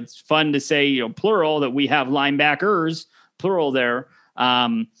 right? It's fun to say, plural, that we have linebackers, plural there.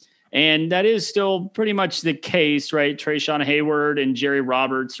 And that is still pretty much the case, right? Trayshawn Hayward and Jerry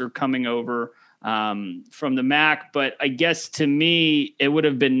Roberts are coming over from the MAC, but I guess to me, it would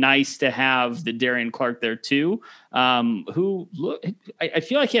have been nice to have the Darian Clark there too, who I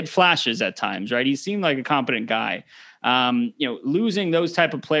feel like he had flashes at times, right? He seemed like a competent guy. Losing those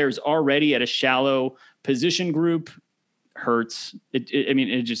type of players already at a shallow position group hurts.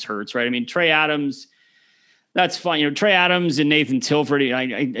 It just hurts, right? I mean, Trey Adams, that's fine. Trey Adams and Nathan Tilford,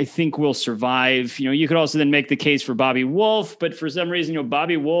 I think will survive. You could also then make the case for Bobby Wolf, but for some reason,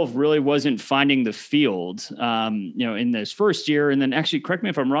 Bobby Wolf really wasn't finding the field, in this first year. And then actually, correct me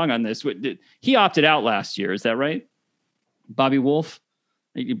if I'm wrong on this, he opted out last year. Is that right? Bobby Wolf?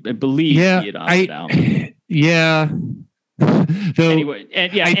 I believe he had opted out. Yeah. So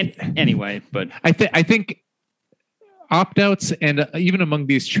anyway, but I think opt-outs and even among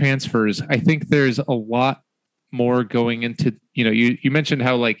these transfers, I think there's a lot more going into, you mentioned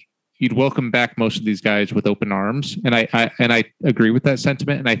how like you'd welcome back most of these guys with open arms. And I agree with that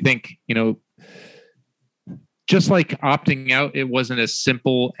sentiment. And I think, just like opting out, it wasn't as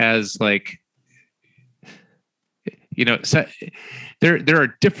simple as like, there are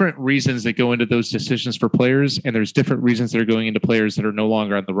different reasons that go into those decisions for players, and there's different reasons that are going into players that are no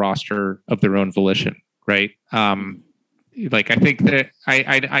longer on the roster of their own volition. Right. Like, I think that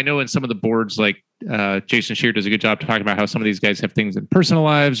I know in some of the boards, like Jason Shear does a good job talking about how some of these guys have things in personal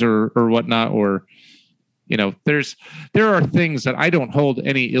lives or whatnot, or, there are things that I don't hold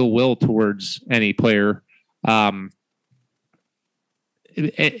any ill will towards any player. They're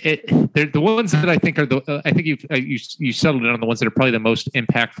the ones that I think are I think you settled in on the ones that are probably the most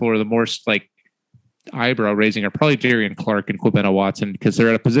impactful or the most like eyebrow raising are probably Darian Clark and Kwabena Watson, because they're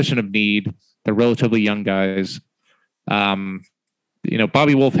at a position of need. They're relatively young guys.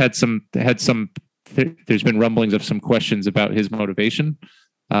 Bobby Wolf had some, there's been rumblings of some questions about his motivation.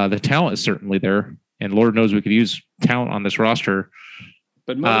 The talent is certainly there, and Lord knows we could use talent on this roster.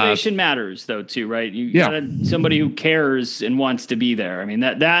 But motivation matters, though, too, right? You got somebody who cares and wants to be there. I mean,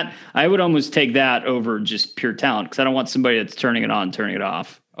 that I would almost take that over just pure talent, because I don't want somebody that's turning it on, turning it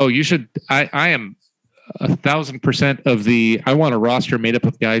off. Oh, you should. I am 1,000% of the. I want a roster made up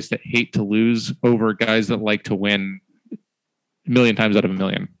of guys that hate to lose over guys that like to win a million times out of a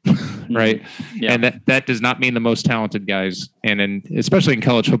million, right? Yeah. And that does not mean the most talented guys, and especially in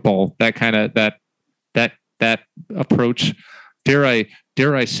college football, that kind of that approach. Dare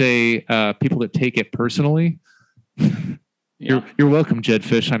I say, people that take it personally. You're welcome,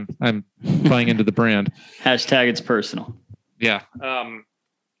 Jedfish. I'm buying into the brand. Hashtag it's personal. Yeah.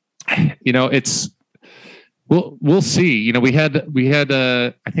 It's we'll see. We had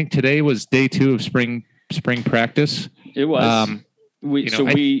I think today was day 2 of spring practice. It was.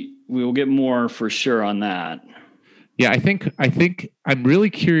 We will get more for sure on that. Yeah, I think I'm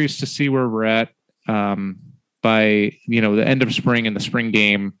really curious to see where we're at. By the end of spring and the spring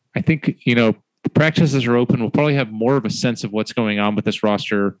game. I think the practices are open. We'll probably have more of a sense of what's going on with this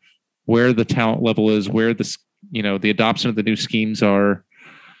roster, where the talent level is, where the adoption of the new schemes are.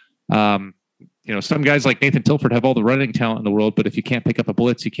 Some guys like Nathan Tilford have all the running talent in the world, but if you can't pick up a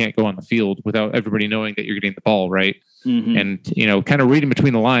blitz, you can't go on the field without everybody knowing that you're getting the ball, right? Mm-hmm. And kind of reading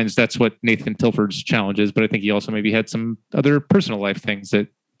between the lines, that's what Nathan Tilford's challenge is. But I think he also maybe had some other personal life things that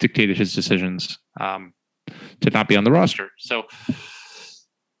dictated his decisions to not be on the roster. So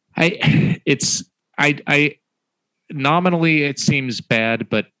I nominally it seems bad,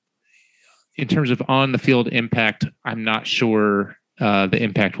 but in terms of on the field impact, I'm not sure the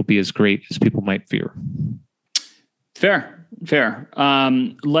impact will be as great as people might fear. Fair.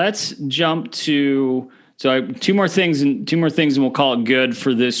 Let's jump to two more things and we'll call it good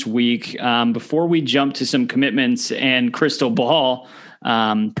for this week. Before we jump to some commitments and crystal ball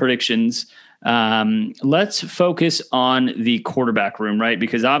predictions, let's focus on the quarterback room, right?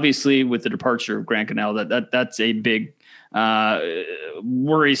 Because obviously with the departure of Grant Gunnell, that's a big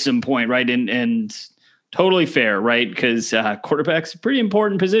worrisome point, right? And totally fair, right? Because quarterback's a pretty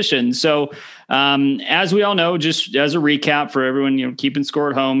important position. So as we all know, just as a recap for everyone, keeping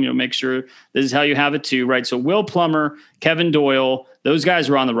score at home, make sure this is how you have it too, right? So Will Plummer, Kevin Doyle, those guys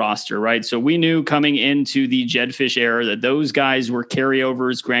were on the roster, right? So we knew coming into the Jedfish era that those guys were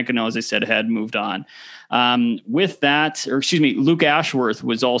carryovers. Grant Gunnell, as I said, had moved on. Luke Ashworth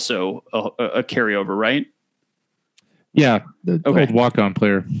was also a carryover, right? Yeah, old walk-on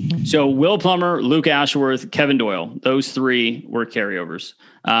player. So Will Plummer, Luke Ashworth, Kevin Doyle, those 3 were carryovers.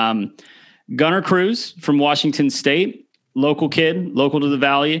 Gunnar Cruz from Washington State, local kid, local to the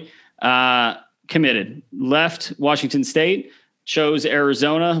Valley, committed, left Washington State, chose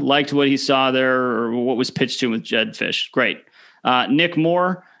Arizona, liked what he saw there or what was pitched to him with Jedfish. Great. Nick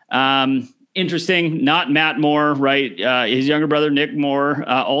Moore, interesting, not Matt Moore, right? His younger brother, Nick Moore,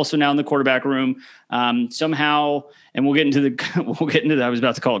 also now in the quarterback room. Somehow, and we'll get into the, I was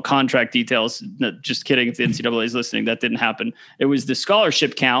about to call it contract details. No, just kidding. If the NCAA is listening, that didn't happen. It was the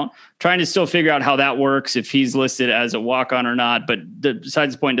scholarship count, trying to still figure out how that works, if he's listed as a walk-on or not, but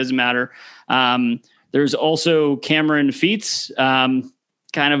besides the point, doesn't matter. There's also Cameron Feets, kind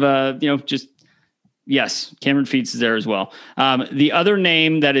of a, yes, Cameron Feets is there as well. The other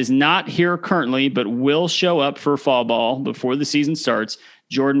name that is not here currently, but will show up for fall ball before the season starts,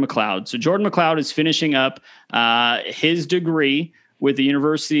 Jordan McLeod. So Jordan McLeod is finishing up his degree with the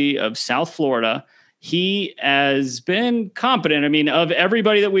University of South Florida. He has been competent. I mean, of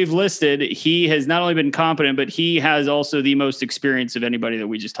everybody that we've listed, he has not only been competent, but he has also the most experience of anybody that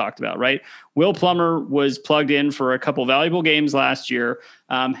we just talked about, right? Will Plummer was plugged in for a couple valuable games last year,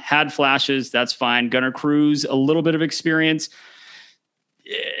 had flashes. That's fine. Gunnar Cruz, a little bit of experience.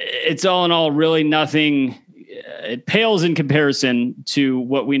 It's all in all really nothing. It pales in comparison to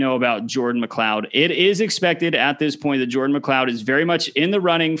what we know about Jordan McLeod. It is expected at this point that Jordan McLeod is very much in the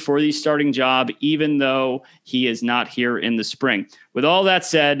running for the starting job, even though he is not here in the spring. With all that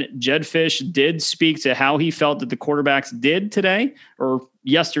said, Jedfish did speak to how he felt that the quarterbacks did today or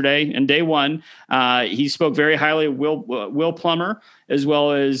yesterday and day one. He spoke very highly of Will Plummer as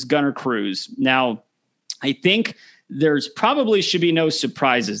well as Gunnar Cruz. Now, I think there's probably should be no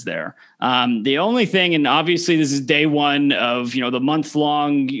surprises there. The only thing, and obviously this is day one of, the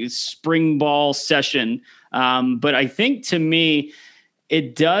month-long spring ball session. But I think to me,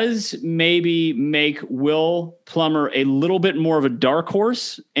 it does maybe make Will Plummer a little bit more of a dark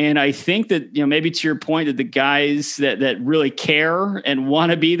horse. And I think that, maybe to your point that the guys that really care and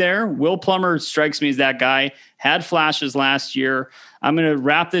want to be there, Will Plummer strikes me as that guy, had flashes last year. I'm going to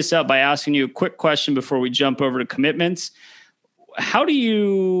wrap this up by asking you a quick question before we jump over to commitments. What are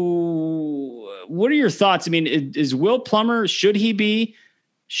your thoughts? I mean, is Will Plummer, should he be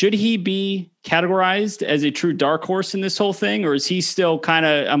should he be categorized as a true dark horse in this whole thing? Or is he still kind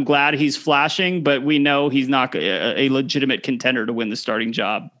of, I'm glad he's flashing, but we know he's not a legitimate contender to win the starting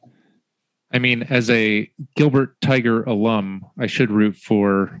job? I mean, as a Gilbert Tiger alum, I should root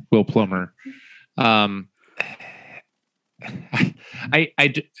for Will Plummer. I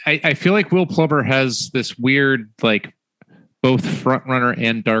feel like Will Plummer has this weird, like, both front runner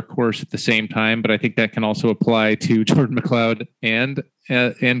and dark horse at the same time, but I think that can also apply to Jordan McLeod and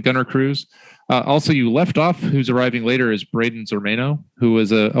Gunnar Cruz. Also, you left off who's arriving later is Braden Zermano, who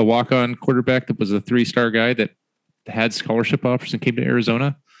was a walk-on quarterback that was a 3-star guy that had scholarship offers and came to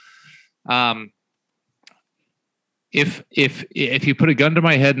Arizona. If you put a gun to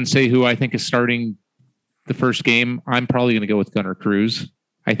my head and say who I think is starting the first game, I'm probably going to go with Gunnar Cruz.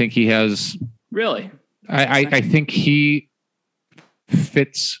 I think he has really. I think he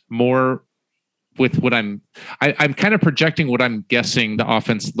fits more with what I'm kind of projecting what I'm guessing the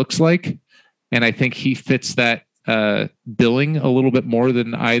offense looks like. And I think he fits that billing a little bit more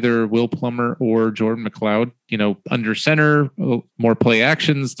than either Will Plummer or Jordan McLeod. You know, under center, more play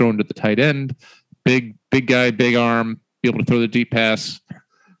actions, thrown to the tight end, big guy, big arm, be able to throw the deep pass.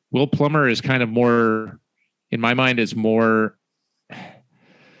 Will Plummer is kind of more, in my mind, is more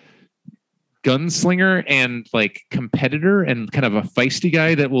gunslinger and like competitor and kind of a feisty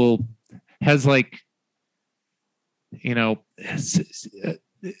guy that has like, you know,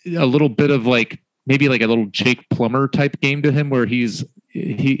 a little bit of like, maybe like a little Jake Plummer type game to him where he's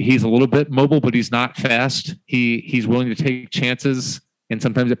a little bit mobile, but he's not fast. He's willing to take chances, and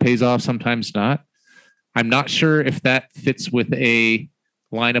sometimes it pays off, sometimes not. I'm not sure if that fits with a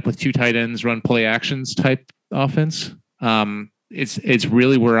lineup with 2 tight ends, run play actions type offense. It's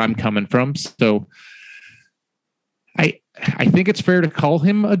really where I'm coming from. So I think it's fair to call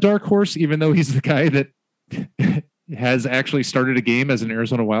him a dark horse, even though he's the guy that has actually started a game as an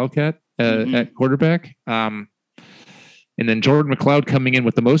Arizona Wildcat at quarterback. And then Jordan McLeod coming in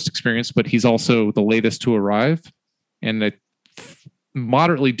with the most experience, but he's also the latest to arrive and a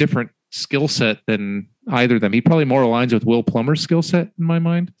moderately different skill set than either of them. He probably more aligns with Will Plummer's skill set in my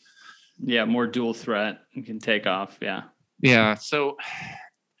mind. Yeah, more dual threat and can take off. Yeah. Yeah. So,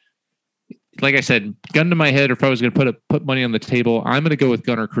 like I said, gun to my head, or if I was going to put money on the table, I'm going to go with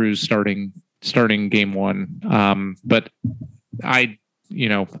Gunnar Cruz starting game 1. But I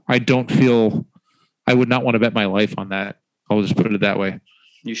don't feel, I would not want to bet my life on that. I'll just put it that way.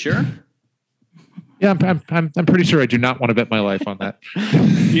 You sure? Yeah, I'm pretty sure I do not want to bet my life on that.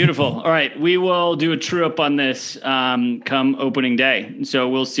 Beautiful. All right, we will do a true up on this come opening day, so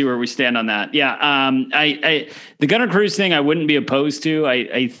we'll see where we stand on that. Yeah, the Gunnar Cruz thing I wouldn't be opposed to.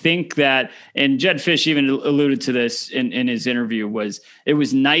 I think that, and Jed Fish even alluded to this in his interview, it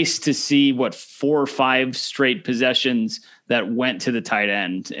was nice to see 4 or 5 straight possessions that went to the tight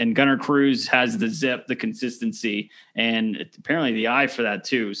end, and Gunnar Cruz has the zip, the consistency, and apparently the eye for that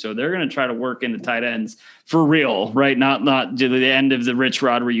too. So they're going to try to work into tight ends for real, right? Not to the end of the Rich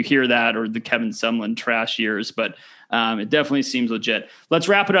Rod where you hear that, or the Kevin Sumlin trash years, but it definitely seems legit. Let's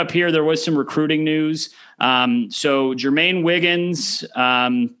wrap it up here. There was some recruiting news. So Jermaine Wiggins,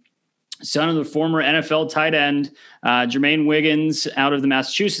 son of the former NFL tight end, Jermaine Wiggins, out of the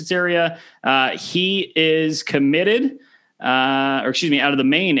Massachusetts area, he is committed. Out of the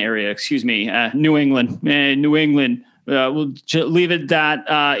Maine area, New England. We'll leave it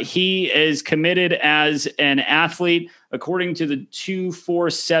that he is committed as an athlete. According to the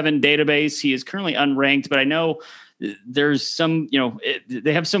 247 database, he is currently unranked, but I know there's some,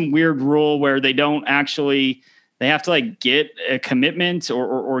 they have some weird rule where they have to like get a commitment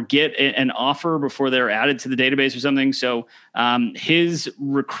or get an offer before they're added to the database or something. So his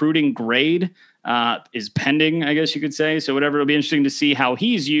recruiting grade is pending, I guess you could say. So whatever, it'll be interesting to see how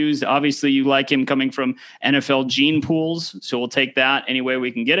he's used. Obviously, you like him coming from NFL gene pools, so we'll take that any way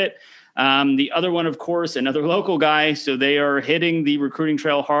we can get it. The other one, of course, another local guy. So they are hitting the recruiting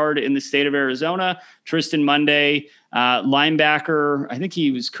trail hard in the state of Arizona. Tristan Munday, linebacker. I think he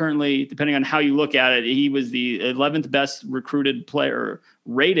was currently, depending on how you look at it, he was the 11th best recruited player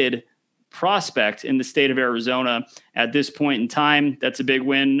rated prospect in the state of Arizona at this point in time. That's a big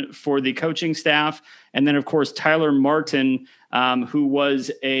win for the coaching staff. And then, of course, Tyler Martin, who was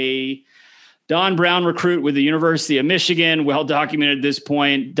a Don Brown recruit with the University of Michigan. Well documented at this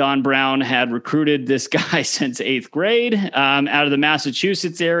point. Don Brown had recruited this guy since 8th grade out of the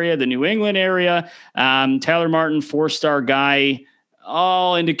Massachusetts area, the New England area. Tyler Martin, 4-star guy.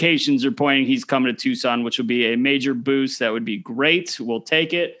 All indications are pointing he's coming to Tucson, which will be a major boost. That would be great. We'll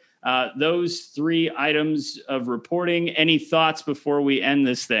take it. Those 3 items of reporting. Any thoughts before we end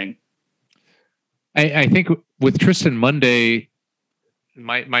this thing? I think with Tristan Munday,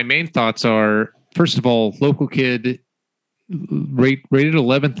 my main thoughts are, first of all, local kid, rated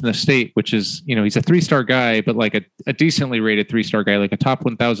 11th in the state, which is, he's a 3-star guy, but like a decently rated 3-star guy, like a top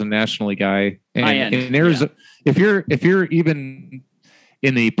 1,000 nationally guy. And in Arizona, if you're even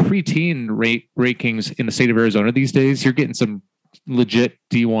in the preteen rankings in the state of Arizona these days, you're getting some legit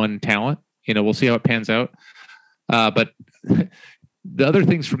D1 talent. We'll see how it pans out. But the other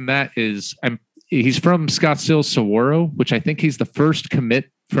things from that is he's from Scottsdale, Saguaro, which I think he's the first commit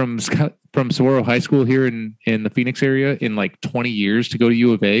from Saguaro High School here in the Phoenix area in like 20 years to go to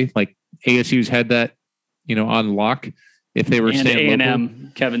U of A. Like ASU's had that, on lock if they were staying local.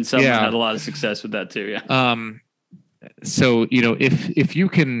 A&M, Kevin Sumlin had a lot of success with that too. Yeah. So, if you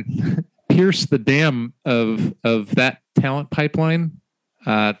can pierce the dam of that talent pipeline,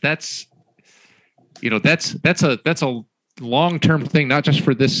 that's a long-term thing, not just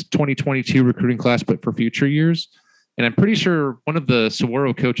for this 2022 recruiting class, but for future years. And I'm pretty sure one of the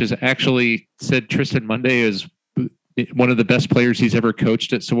Saguaro coaches actually said Tristan Monday is one of the best players he's ever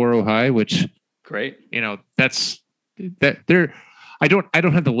coached at Saguaro High, which great. That's that there. I don't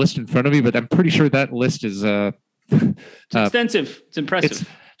have the list in front of me, but I'm pretty sure that list is it's extensive. It's impressive.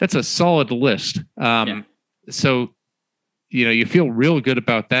 That's a solid list. So, you feel real good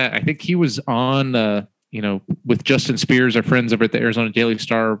about that. I think he was on, with Justin Spears, our friends over at the Arizona Daily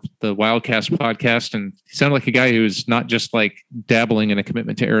Star, the Wildcast podcast, and he sounded like a guy who's not just like dabbling in a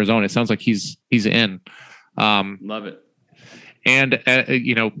commitment to Arizona. It sounds like he's in. Love it. And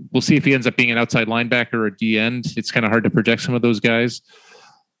we'll see if he ends up being an outside linebacker or a D end. It's kind of hard to project some of those guys.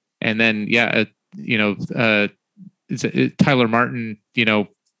 And then, Tyler Martin,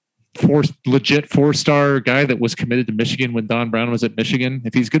 legit 4-star guy that was committed to Michigan when Don Brown was at Michigan.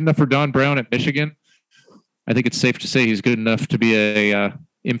 If he's good enough for Don Brown at Michigan, I think it's safe to say he's good enough to be a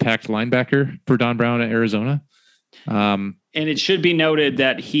impact linebacker for Don Brown at Arizona. And it should be noted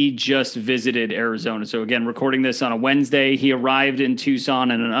that he just visited Arizona. So again, recording this on a Wednesday, he arrived in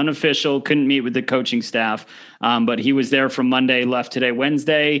Tucson in an unofficial, couldn't meet with the coaching staff, but he was there from Monday, left today,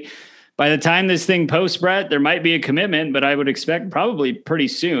 Wednesday. By the time this thing posts, Brett, there might be a commitment, but I would expect probably pretty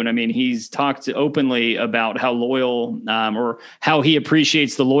soon. I mean, he's talked openly about how loyal or how he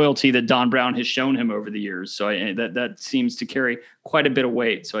appreciates the loyalty that Don Brown has shown him over the years. So that seems to carry quite a bit of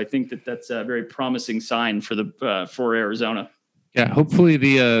weight. So I think that's a very promising sign for Arizona. Yeah, hopefully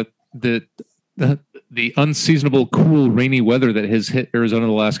the unseasonable, cool, rainy weather that has hit Arizona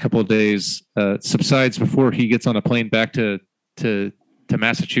the last couple of days subsides before he gets on a plane back to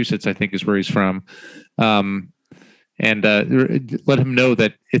Massachusetts, I think is where he's from. And let him know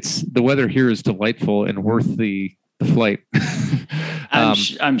that the weather here is delightful and worth the flight.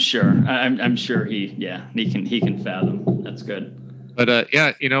 I'm sure. I'm sure he can fathom. That's good. But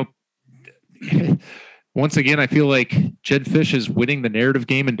once again, I feel like Jedd Fisch is winning the narrative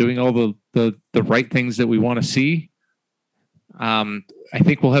game and doing all the right things that we want to see. I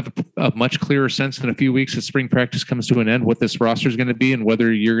think we'll have a much clearer sense in a few weeks as spring practice comes to an end, what this roster is going to be and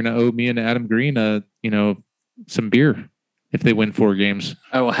whether you're going to owe me and Adam Green, some beer if they win 4 games.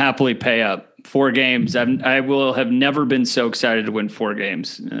 I will happily pay up 4 games. I will have never been so excited to win 4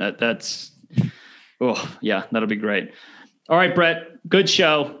 games. That'll be great. All right, Brett, good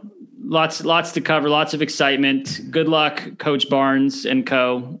show. Lots to cover, lots of excitement. Good luck, Coach Barnes and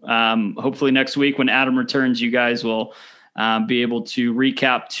co. Hopefully next week when Adam returns, you guys will be able to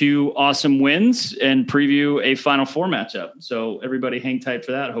recap 2 awesome wins and preview a Final Four matchup. So everybody hang tight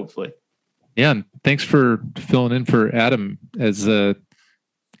for that, hopefully. Yeah, and thanks for filling in for Adam as a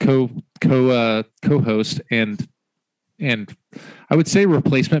co-host and I would say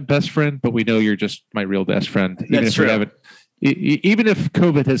replacement best friend, but we know you're just my real best friend. That's true. Even if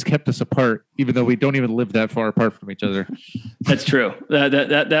COVID has kept us apart, even though we don't even live that far apart from each other. That's true.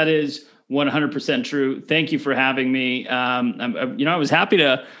 That is 100% true. Thank you for having me. I was happy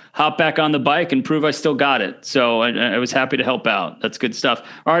to hop back on the bike and prove I still got it. So I was happy to help out. That's good stuff.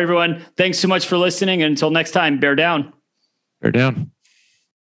 All right, everyone. Thanks so much for listening. And until next time, bear down. Bear down.